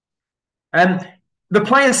 The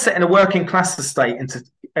play is set in a working class estate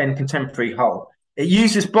in contemporary Hull. It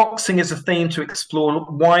uses boxing as a theme to explore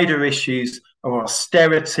wider issues of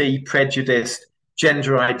austerity, prejudice,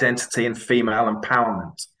 gender identity, and female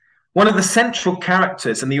empowerment. One of the central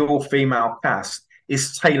characters in the all-female cast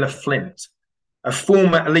is Taylor Flint, a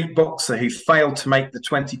former elite boxer who failed to make the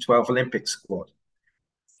 2012 Olympic squad.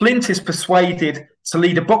 Flint is persuaded to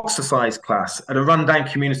lead a boxercise class at a rundown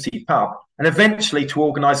community pub and eventually to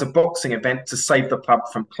organise a boxing event to save the pub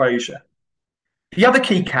from closure. The other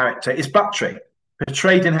key character is Buttrick,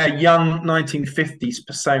 portrayed in her young 1950s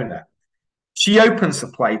persona. She opens the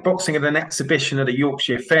play boxing at an exhibition at a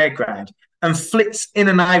Yorkshire fairground and flits in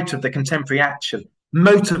and out of the contemporary action,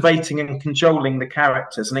 motivating and cajoling the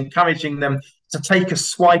characters and encouraging them to take a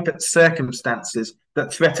swipe at circumstances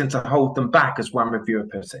that threaten to hold them back, as one reviewer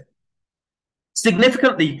put it.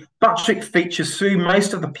 Significantly, Buttrick features through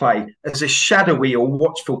most of the play as a shadowy or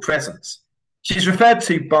watchful presence. She's referred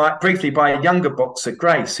to briefly by a younger boxer,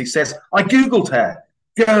 Grace, who says, I Googled her.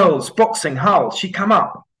 Girls, boxing, Hull, she come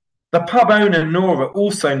up. The pub owner, Nora,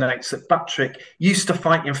 also notes that Buttrick used to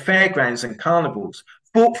fight in fairgrounds and carnivals,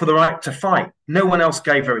 fought for the right to fight. No one else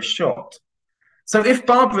gave her a shot. So if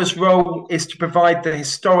Barbara's role is to provide the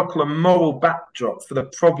historical and moral backdrop for the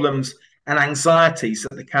problems and anxieties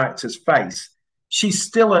that the characters face, she's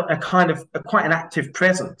still a quite an active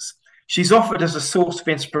presence. She's offered as a source of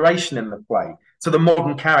inspiration in the play to the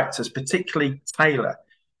modern characters, particularly Taylor,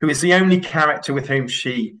 who is the only character with whom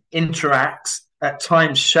she interacts, at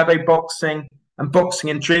times shadow boxing and boxing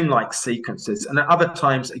in dreamlike sequences, and at other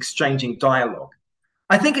times exchanging dialogue.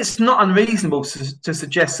 I think it's not unreasonable to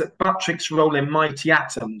suggest that Buttrick's role in Mighty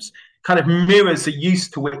Atoms kind of mirrors the use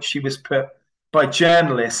to which she was put by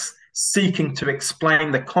journalists seeking to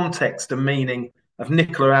explain the context and meaning of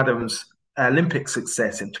Nicola Adams' Olympic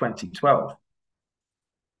success in 2012.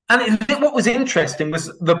 And what was interesting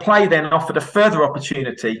was the play then offered a further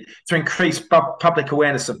opportunity to increase public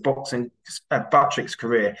awareness of boxing, Buttrick's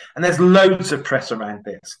career. And there's loads of press around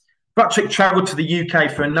this. Buttrick travelled to the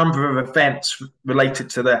UK for a number of events related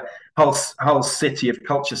to the Hull City of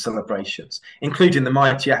Culture celebrations, including the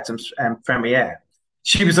Mighty Atoms premiere.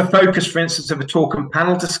 She was a focus, for instance, of a talk and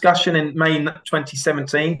panel discussion in May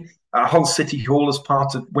 2017 at Hull City Hall as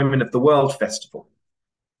part of Women of the World Festival.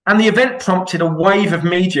 And the event prompted a wave of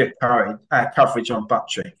media coverage on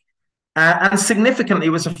Buttrick. And significantly, it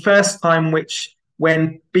was the first time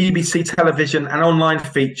when BBC television and online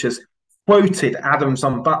features quoted Adams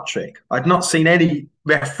on Buttrick. I'd not seen any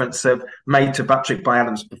reference made to Buttrick by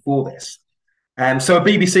Adams before this. So a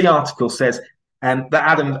BBC article says that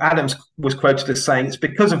Adams was quoted as saying, "It's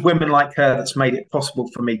because of women like her that's made it possible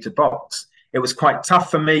for me to box. It was quite tough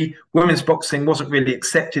for me. Women's boxing wasn't really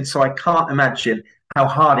accepted, so I can't imagine how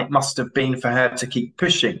hard it must have been for her to keep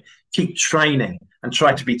pushing, keep training, and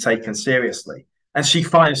try to be taken seriously." And she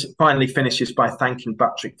finally finishes by thanking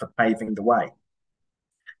Buttrick for paving the way.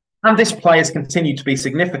 And this play has continued to be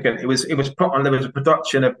significant. It was put on. There was a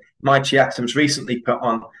production of Mighty Atoms recently put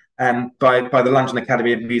on by the London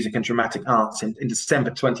Academy of Music and Dramatic Arts in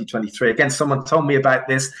December 2023. Again, someone told me about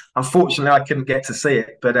this. Unfortunately, I couldn't get to see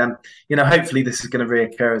it, but hopefully this is going to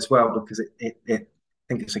reoccur as well, because I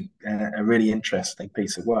think it's a really interesting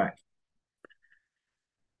piece of work.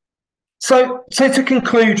 So to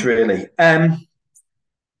conclude, really,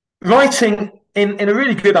 writing in a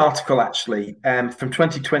really good article, actually, from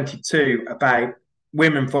 2022 about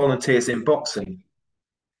women volunteers in boxing,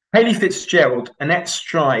 Hayley Fitzgerald, Annette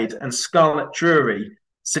Stride, and Scarlett Drury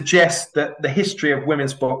suggest that the history of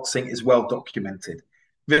women's boxing is well documented.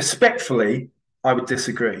 Respectfully, I would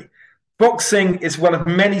disagree. Boxing is one of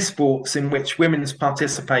many sports in which women's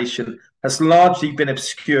participation has largely been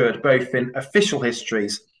obscured, both in official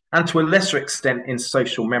histories and to a lesser extent in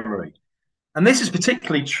social memory. And this is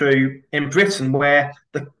particularly true in Britain, where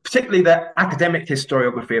particularly the academic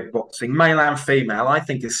historiography of boxing, male and female, I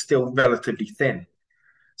think is still relatively thin.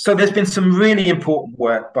 So there's been some really important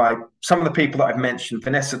work by some of the people that I've mentioned,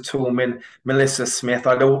 Vanessa Toulmin, Melissa Smith.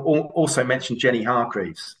 I'd also mention Jenny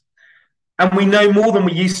Hargreaves. And we know more than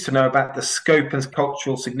we used to know about the scope and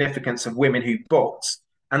cultural significance of women who box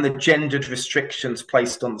and the gendered restrictions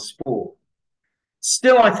placed on the sport.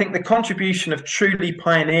 Still, I think the contribution of truly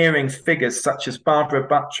pioneering figures such as Barbara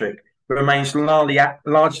Buttrick remains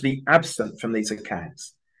largely absent from these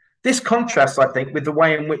accounts. This contrasts, I think, with the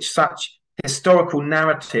way in which such historical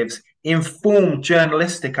narratives inform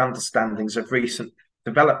journalistic understandings of recent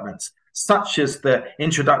developments, such as the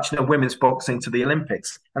introduction of women's boxing to the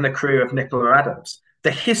Olympics and the career of Nicola Adams.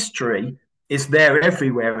 The history is there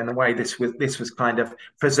everywhere in the way this was kind of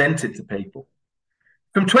presented to people.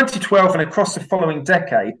 From 2012 and across the following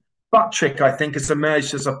decade, Buttrick, I think, has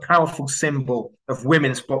emerged as a powerful symbol of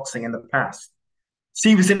women's boxing in the past.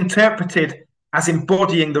 She was interpreted as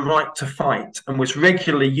embodying the right to fight and was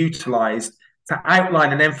regularly utilised to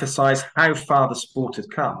outline and emphasise how far the sport had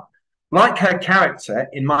come. Like her character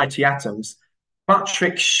in Mighty Atoms,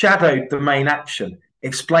 Buttrick shadowed the main action,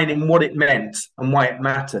 explaining what it meant and why it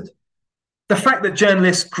mattered. The fact that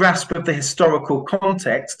journalists' grasp of the historical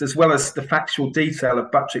context, as well as the factual detail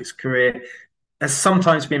of Buttrick's career, has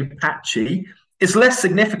sometimes been patchy, is less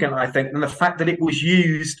significant, I think, than the fact that it was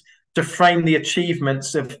used to frame the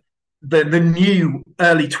achievements of the new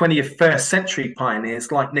early 21st century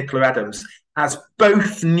pioneers like Nicola Adams as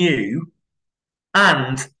both new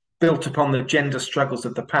and built upon the gender struggles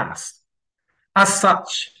of the past. As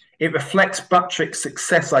such, it reflects Buttrick's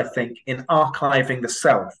success, I think, in archiving the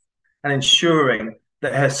self and ensuring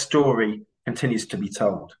that her story continues to be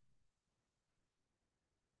told.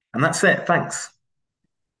 And that's it. Thanks.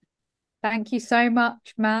 Thank you so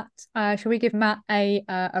much, Matt. Shall we give Matt a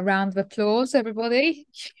round of applause, everybody?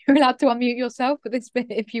 You're allowed to unmute yourself for this bit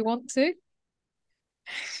if you want to.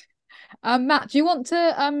 Matt, do you want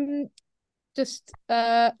to just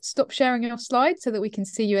stop sharing your slides so that we can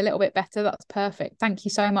see you a little bit better? That's perfect. Thank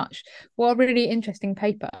you so much. What a really interesting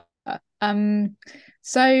paper.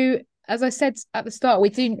 So as I said at the start, we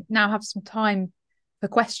do now have some time for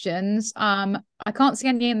questions. I can't see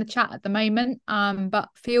any in the chat at the moment, but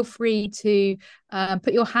feel free to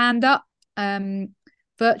put your hand up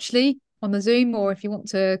virtually on the Zoom, or if you want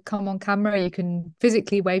to come on camera, you can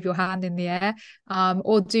physically wave your hand in the air,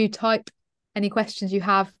 or do type any questions you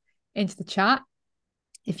have into the chat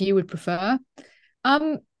if you would prefer.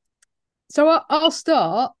 So I'll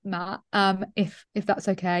start, Matt, if that's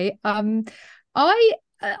okay.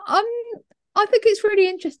 I think it's really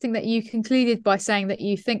interesting that you concluded by saying that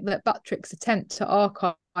you think that Buttrick's attempt to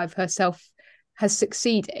archive herself has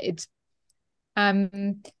succeeded.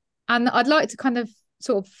 And I'd like to kind of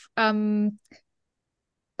sort of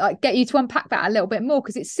get you to unpack that a little bit more,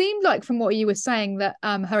 because it seemed like from what you were saying that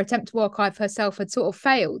her attempt to archive herself had sort of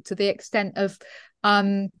failed, to the extent of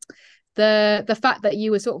the fact that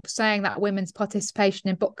you were sort of saying that women's participation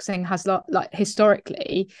in boxing has like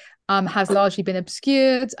historically has largely been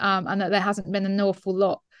obscured, and that there hasn't been an awful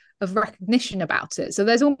lot of recognition about it. So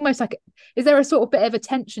there's almost like, is there a sort of bit of a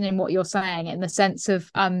tension in what you're saying, in the sense of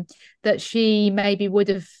that she maybe would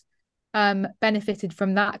have benefited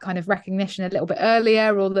from that kind of recognition a little bit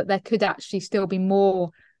earlier, or that there could actually still be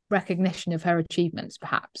more recognition of her achievements,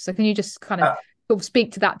 perhaps? So can you just kind of sort of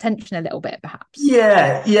speak to that tension a little bit, perhaps?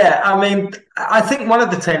 Yeah. I mean, I think one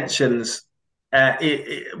of the tensions,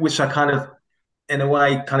 which I kind of, in a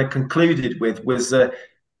way, kind of concluded with, was the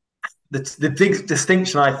big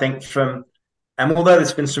distinction, I think, from, although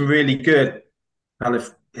there's been some really good kind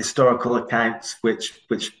of historical accounts, which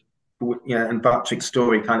you know, and Buttrick's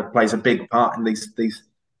story kind of plays a big part in these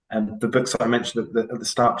the books I mentioned at the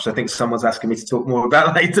start, which I think someone's asking me to talk more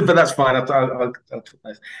about later, but that's fine. I'll talk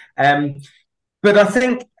those. But I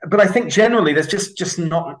think generally there's just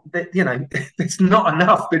not, you know, there's not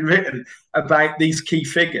enough been written about these key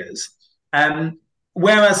figures.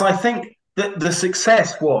 Whereas I think that the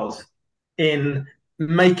success was in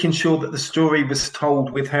making sure that the story was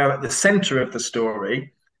told with her at the centre of the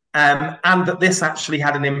story, and that this actually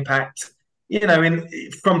had an impact. You know,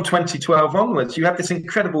 from 2012 onwards, you have this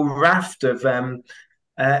incredible raft of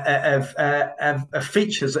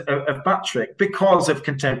features of Buttrick, because of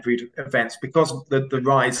contemporary events, because of the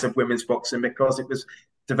rise of women's boxing, because it was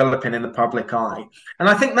developing in the public eye. And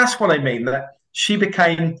I think that's what I mean, that she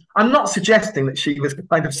became, I'm not suggesting that she was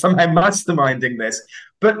kind of somehow masterminding this,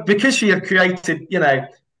 but because she had created, you know,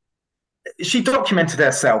 she documented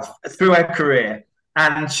herself through her career,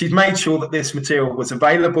 and she's made sure that this material was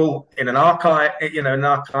available in an archive, you know, an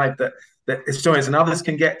archive that historians and others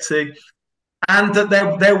can get to. And that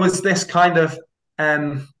there was this kind of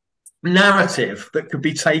narrative that could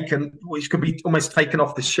be taken, which could be almost taken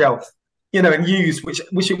off the shelf, you know, and used, which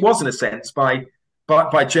it was in a sense by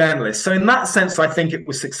journalists. So in that sense, I think it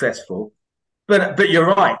was successful. But you're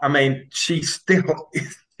right. I mean, she still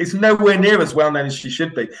is nowhere near as well known as she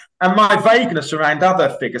should be. And my vagueness around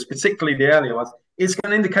other figures, particularly the earlier ones, is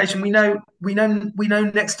an indication we know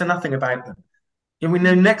next to nothing about them. And we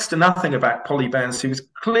know next to nothing about Polly Burns, who was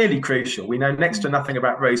clearly crucial. We know next to nothing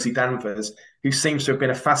about Rosie Danvers, who seems to have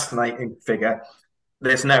been a fascinating figure.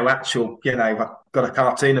 There's no actual, you know, I've got a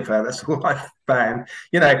cartoon of her. That's all I've found.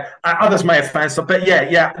 You know, others may have found stuff, but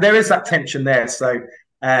yeah, there is that tension there. So,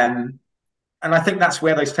 and I think that's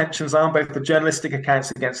where those tensions are, both the journalistic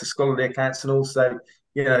accounts against the scholarly accounts, and also,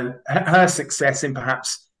 you know, her success in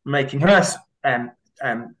perhaps making her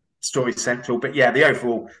story central. But yeah, the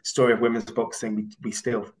overall story of women's boxing, there's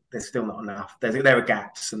still not enough. There are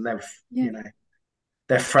gaps, and you know,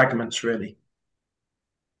 they're fragments, really.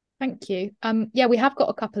 Thank you. Yeah, we have got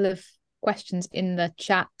a couple of questions in the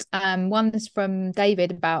chat. One is from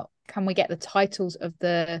David about, can we get the titles of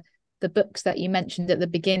the books that you mentioned at the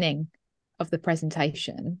beginning of the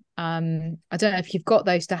presentation? I don't know if you've got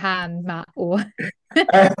those to hand, Matt, or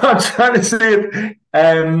I'm trying to see it.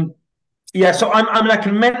 Yeah, so I mean, I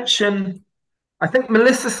can mention, I think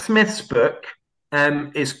Melissa Smith's book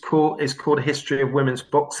is called A History of Women's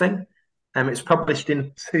Boxing. It's published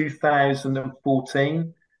in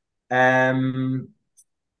 2014.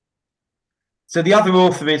 So the other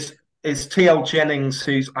author is T.L. Jennings,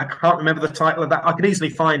 I can't remember the title of that. I could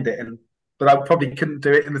easily find it, but I probably couldn't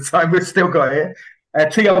do it in the time we've still got here.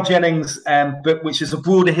 T.L. Jennings' book, which is A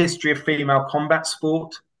Broader History of Female Combat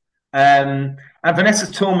Sport. And Vanessa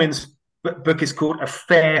Tallman's book is called A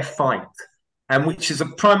Fair Fight. which is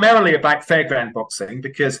primarily about fairground boxing,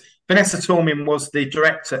 because Vanessa Tallman was the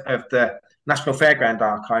director of the National Fairground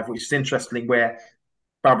Archive, which is interestingly where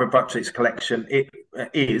Barbara Buttrick's collection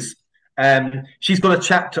is. She's got a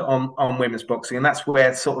chapter on women's boxing, and that's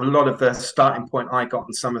where sort of a lot of the starting point I got,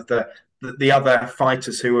 and some of the other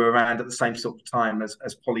fighters who were around at the same sort of time as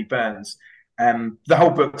Polly Burns. The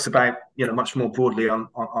whole book's about, much more broadly on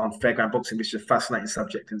fairground boxing, which is a fascinating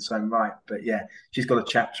subject in its own right. But yeah, she's got a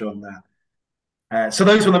chapter on that. So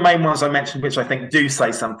those were the main ones I mentioned, which I think do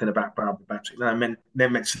say something about Barbara Buttrick. Then I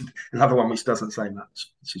mentioned another one which doesn't say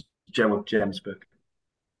much, which is Jo of Gem's book.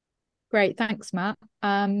 Great, thanks, Matt.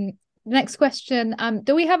 Next question.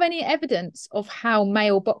 Do we have any evidence of how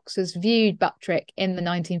male boxers viewed Buttrick in the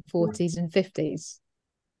 1940s and 50s?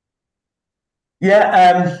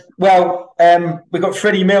 Yeah, we got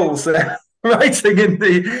Freddie Mills writing in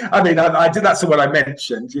the. I mean, I did. That's the one I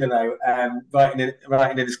mentioned. Writing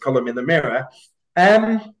in his column in the Mirror.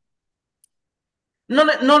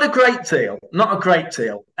 Not a great deal. Not a great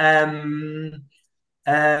deal. I'm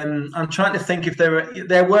trying to think if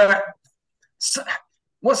there were.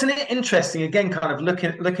 What's interesting, again, kind of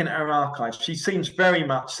looking at her archives, she seems very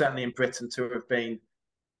much, certainly in Britain, to have been,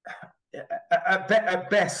 at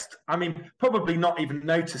best, I mean, probably not even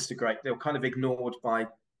noticed a great deal, kind of ignored by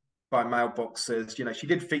male boxers. She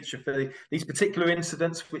did feature for these particular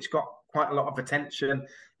incidents, which got quite a lot of attention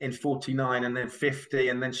in 49 and then 50,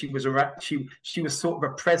 and then she was sort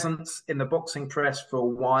of a presence in the boxing press for a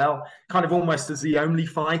while, kind of almost as the only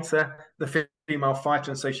fighter, the female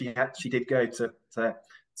fighter, and so she did go to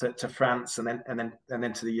France and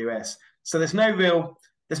then to the US. So there's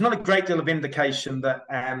not a great deal of indication that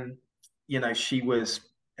she was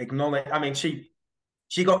acknowledged. I mean, she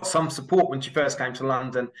got some support when she first came to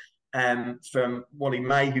London from Wally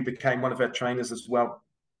May, who became one of her trainers as well,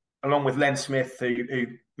 along with Len Smith, who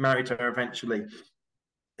married her eventually,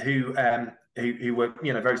 who were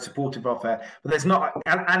very supportive of her. But there's not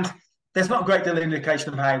a great deal of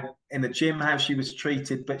indication of how in the gym how she was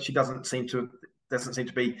treated, but she doesn't seem to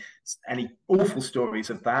be any awful stories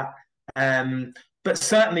of that. But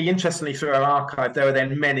certainly, interestingly, through our archive, there were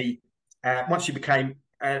then many. Once she became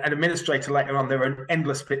an administrator later on, there were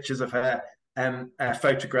endless pictures of her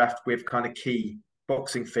photographed with kind of key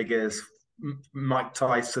boxing figures, Mike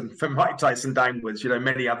Tyson, from Mike Tyson downwards,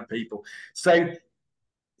 many other people. So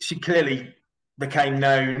she clearly became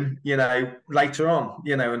known, later on,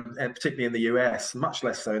 and particularly in the US, much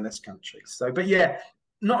less so in this country. So, but yeah,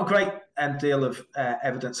 not a great deal of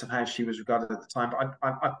evidence of how she was regarded at the time. But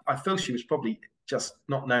I feel she was probably just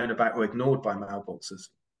not known about or ignored by male boxers.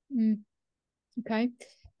 Okay.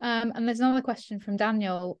 And there's another question from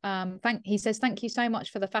Daniel. He says, thank you so much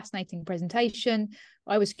for the fascinating presentation.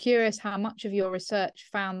 I was curious how much of your research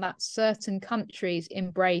found that certain countries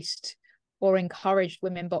embraced or encouraged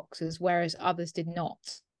women boxers, whereas others did not.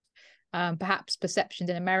 Perhaps perceptions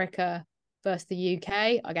in America versus the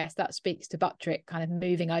UK. I guess that speaks to Buttrick kind of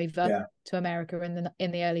moving over to America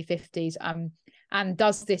in the early 50s. And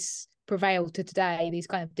does this prevail to today, these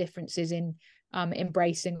kind of differences in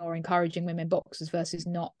embracing or encouraging women boxers versus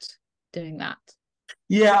not doing that?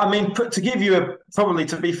 Yeah, I mean, to give you a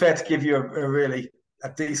really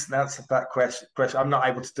decent answer to that question, I'm not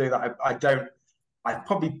able to do that. I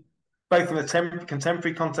probably, both in the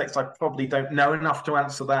contemporary context, I probably don't know enough to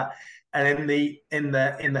answer that. And in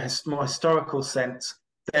the more historical sense,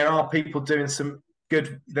 there are people doing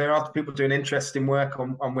interesting work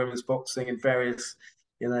on women's boxing in various,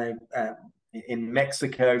 in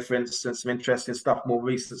Mexico, for instance, some interesting stuff, more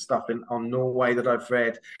recent stuff on Norway that I've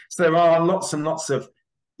read. So there are lots and lots of,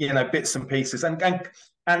 bits and pieces, and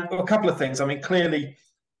a couple of things. I mean, clearly,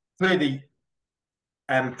 Britain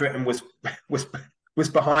was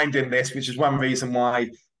behind in this, which is one reason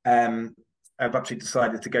why Buttrick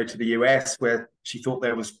decided to go to the US, where she thought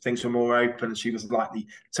things were more open, and she was likely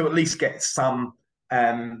to at least get some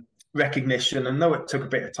recognition. And though it took a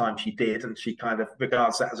bit of time, she did, and she kind of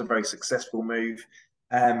regards that as a very successful move.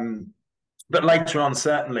 But later on,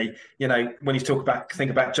 certainly, when you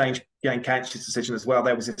think about Jane Couch's decision as well,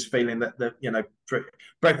 there was this feeling that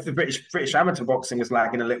both the British amateur boxing was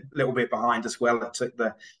lagging a little bit behind as well. It took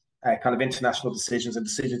the kind of international decisions and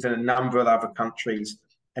decisions in a number of other countries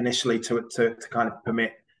initially to kind of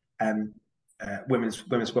permit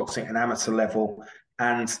women's boxing at an amateur level.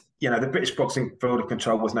 And the British Boxing Board of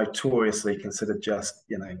Control was notoriously considered just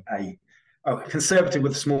a conservative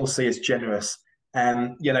with a small c is generous.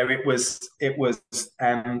 It was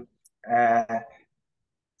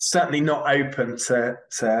certainly not open to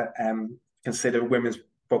consider women's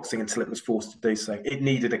boxing until it was forced to do so. It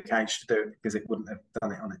needed a Couch to do it because it wouldn't have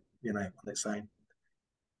done it on its own.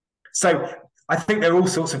 So I think there are all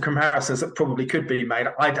sorts of comparisons that probably could be made.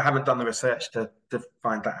 I haven't done the research to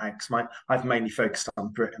find that out, because I've mainly focused on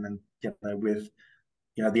Britain and, with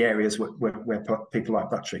the areas where people like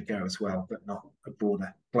Buttrick go as well, but not a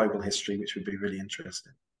broader global history, which would be really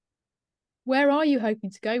interesting. Where are you hoping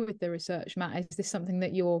to go with the research, Matt? Is this something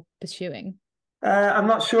that you're pursuing? I'm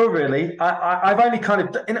not sure, really. I've only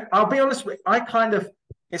I'll be honest with you,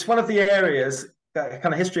 it's one of the areas, kind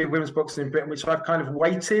of history of women's boxing in Britain, which I've kind of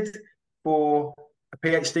waited for a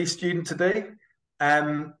PhD student to do,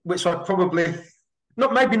 which I probably,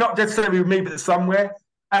 maybe not necessarily with me, but somewhere.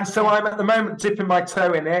 And so I'm at the moment dipping my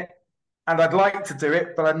toe in it, and I'd like to do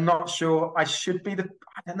it, but I'm not sure I should be I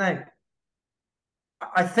don't know.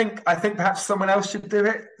 I think perhaps someone else should do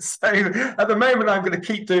it. So at the moment, I'm going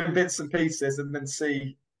to keep doing bits and pieces and then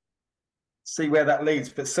see where that leads.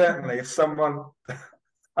 But certainly, if someone,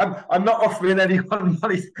 I'm not offering anyone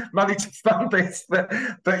money to fund this, but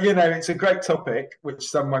it's a great topic which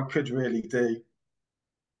someone could really do.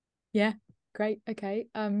 Yeah, great. Okay.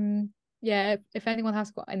 Yeah, if anyone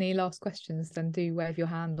has got any last questions, then do wave your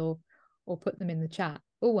hand or put them in the chat.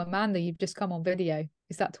 Oh, Amanda, you've just come on video.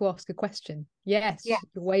 Is that to ask a question? Yes, you're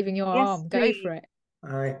waving your arm. Go for it.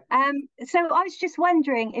 Right. So I was just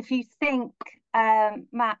wondering if you think,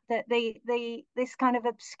 Matt, that this kind of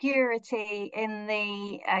obscurity in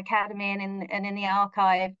the academy and in the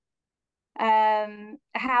archive,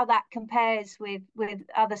 how that compares with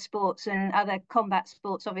other sports and other combat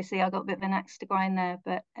sports. Obviously, I got a bit of an axe to grind there,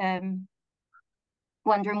 but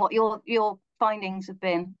wondering what your findings have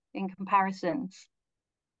been in comparisons.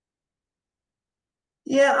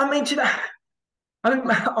 Yeah, I mean,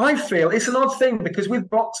 I feel it's an odd thing, because with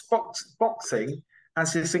boxing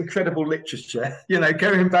has this incredible literature,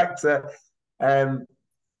 going back to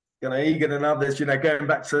Egan and others, going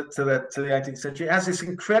back to the 18th century. It has this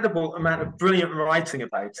incredible amount of brilliant writing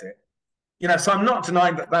about it. So I'm not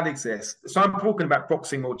denying that exists. So I'm talking about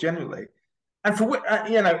boxing more generally, and for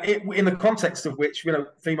in the context of which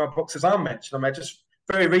female boxers are mentioned. I mean, I just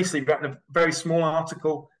very recently written a very small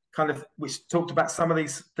article, kind of, which talked about some of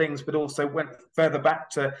these things, but also went further back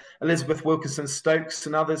to Elizabeth Wilkinson Stokes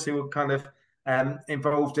and others who were kind of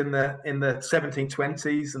involved in the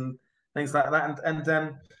 1720s and things like that. And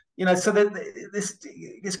so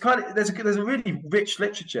this kind of, there's a really rich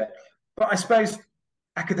literature, but I suppose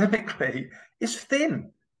academically it's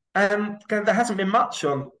thin. There hasn't been much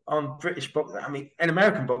on British boxing. I mean, in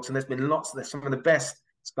American boxing, there's been lots. There's some of the best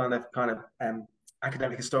kind of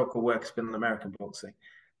academic historical work has been on American boxing.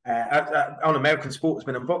 On American sport has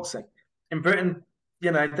been on boxing. In Britain,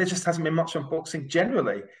 there just hasn't been much on boxing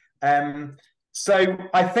generally. So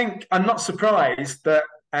I think I'm not surprised that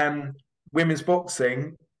women's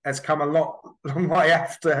boxing has come a long way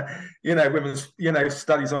after women's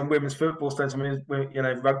studies on women's football, studies on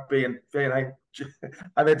rugby, and I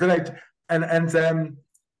don't know, and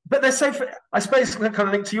but there's I suppose kind of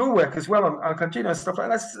linked to your work as well on stuff like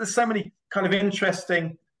that. There's so many kind of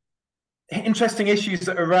interesting issues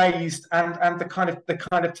that are raised, and the kind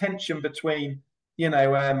of tension between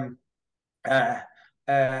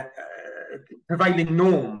prevailing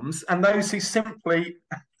norms and those who simply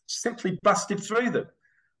busted through them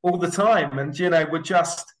all the time, and were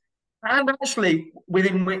just, and actually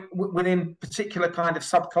within particular kind of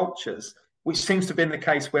subcultures, which seems to have been the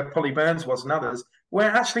case where Polly Burns was and others, where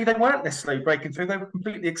actually they weren't necessarily breaking through, they were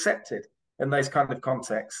completely accepted in those kind of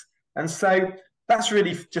contexts. And so that's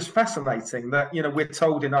really just fascinating that we're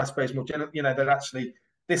told in, I suppose, more general, that actually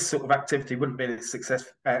this sort of activity wouldn't be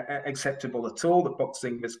acceptable at all. That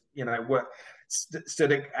boxing was,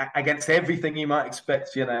 stood against everything you might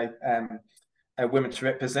expect, women to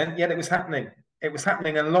represent. Yet it was happening. It was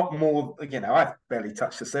happening a lot more. I've barely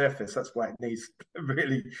touched the surface. That's why it needs a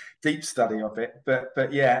really deep study of it.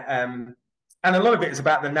 But yeah, and a lot of it is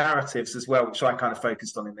about the narratives as well, which I kind of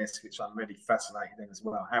focused on in this, which I'm really fascinated in as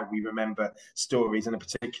well. How we remember stories in a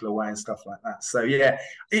particular way and stuff like that. So yeah,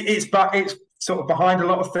 it's sort of behind a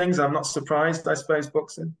lot of things. I'm not surprised, I suppose,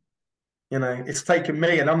 boxing. It's taken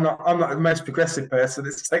me, and I'm not the most progressive person.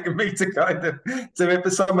 It's taken me to kind of do it,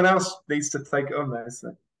 but someone else needs to take it on there.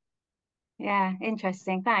 So. Yeah,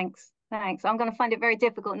 interesting. Thanks. I'm going to find it very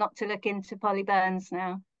difficult not to look into Polly Burns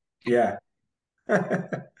now. Yeah.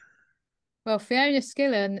 Well, Fiona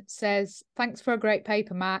Skillen says, thanks for a great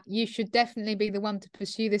paper, Matt. You should definitely be the one to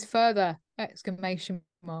pursue this further! !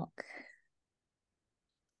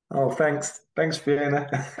 Oh, thanks. Thanks, Fiona.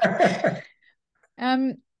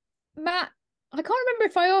 Matt, I can't remember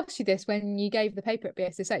if I asked you this when you gave the paper at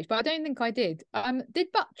BSSH, but I don't think I did.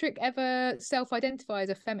 Did Buttrick ever self-identify as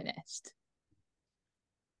a feminist?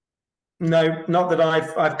 No, not that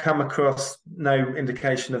I've come across. No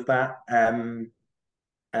indication of that.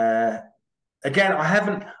 Again, I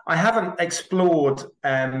haven't explored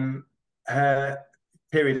her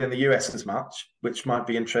period in the US as much, which might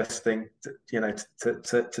be interesting to,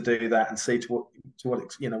 to do that and see to what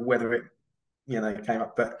whether it came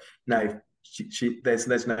up. But no,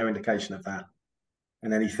 there's no indication of that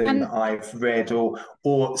in anything that I've read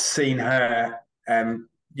or seen her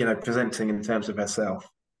presenting in terms of herself.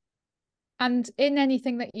 And in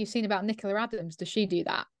anything that you've seen about Nicola Adams, does she do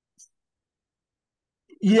that?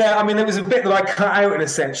 Yeah, I mean, there was a bit that I cut out in a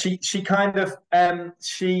sense. She kind of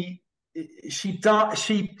she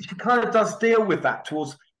kind of does deal with that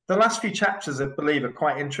towards the last few chapters. I believe are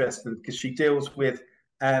quite interesting because she deals with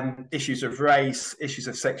issues of race, issues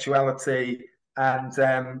of sexuality, and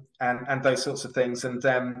those sorts of things. And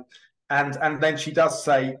then she does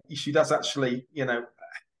actually,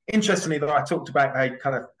 interestingly, that I talked about how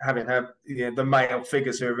kind of having her the male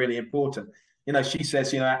figures who are really important. She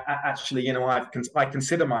says, actually, I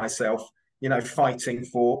consider myself, fighting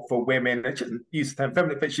for women. She doesn't use the term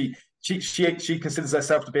feminine, but she considers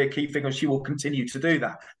herself to be a key figure, and she will continue to do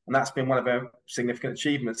that. And that's been one of her significant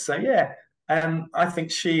achievements. So yeah, I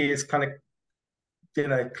think she is kind of,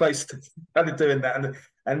 close to kind of doing that.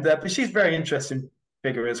 But she's a very interesting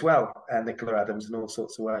figure as well, Nicola Adams, in all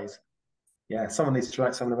sorts of ways. Yeah, someone needs to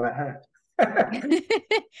write something about her.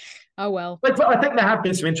 Oh well. But I think there have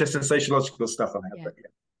been some interesting sociological stuff on her.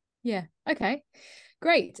 Yeah. Okay.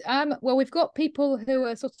 Great. Well, we've got people who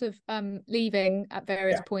are sort of leaving at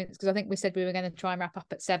various points, because I think we said we were going to try and wrap up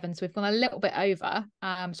at 7, so we've gone a little bit over.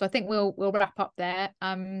 So I think we'll wrap up there.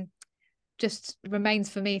 Just remains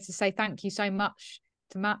for me to say thank you so much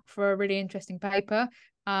to Matt for a really interesting paper.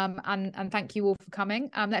 And thank you all for coming.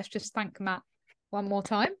 Let's just thank Matt one more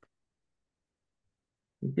time.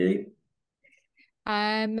 Thank you.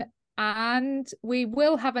 And we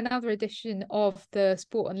will have another edition of the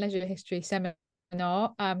Sport and Leisure History Seminar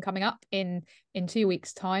coming up in 2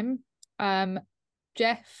 weeks' time.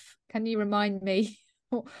 Jeff, can you remind me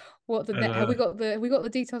what the have we got the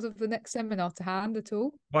details of the next seminar to hand at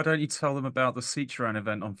all? Why don't you tell them about the Citroën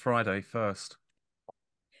event on Friday first?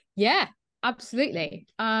 Yeah, absolutely.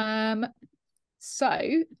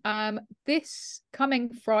 So this coming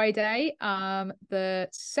Friday, the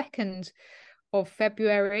 2nd of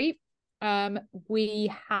February,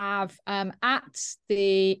 we have at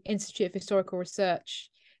the Institute of Historical Research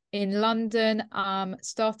in London,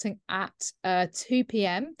 starting at 2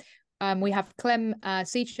 p.m. We have Clem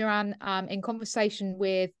Citroën in conversation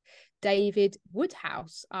with David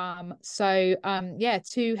Woodhouse.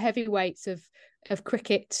 Two heavyweights of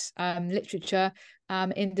cricket literature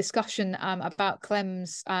in discussion about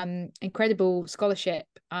Clem's incredible scholarship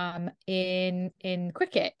in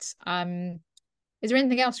cricket. Is there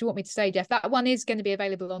anything else you want me to say, Jeff? That one is going to be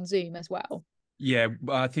available on Zoom as well. Yeah,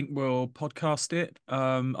 I think we'll podcast it,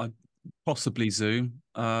 possibly Zoom.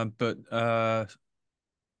 But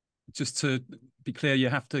just to be clear, you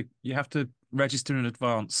have to register in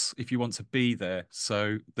advance if you want to be there.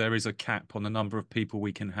 So there is a cap on the number of people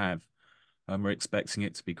we can have. We're expecting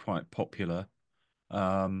it to be quite popular.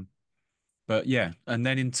 But yeah, and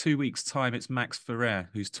then in 2 weeks' time, it's Max Ferrer,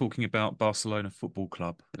 who's talking about Barcelona Football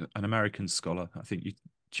Club, an American scholar. I think you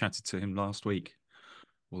chatted to him last week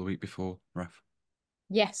or the week before, Raf.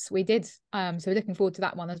 Yes, we did. So we're looking forward to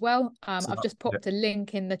that one as well. I've just popped a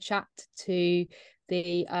link in the chat to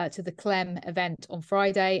the Clem event on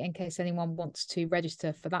Friday in case anyone wants to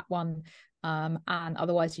register for that one. And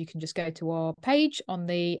otherwise you can just go to our page on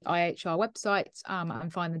the IHR website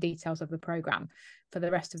and find the details of the programme for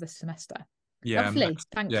the rest of the semester. Yeah, lovely.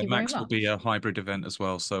 Thank you very much. Max will be a hybrid event as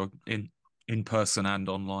well, so in person and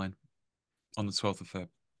online on the 12th of Feb.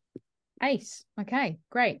 Ace. Okay,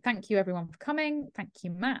 great. Thank you everyone for coming. Thank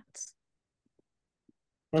you, Matt.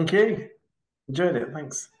 Thank you. Enjoyed it.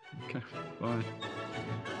 Thanks. Okay, bye.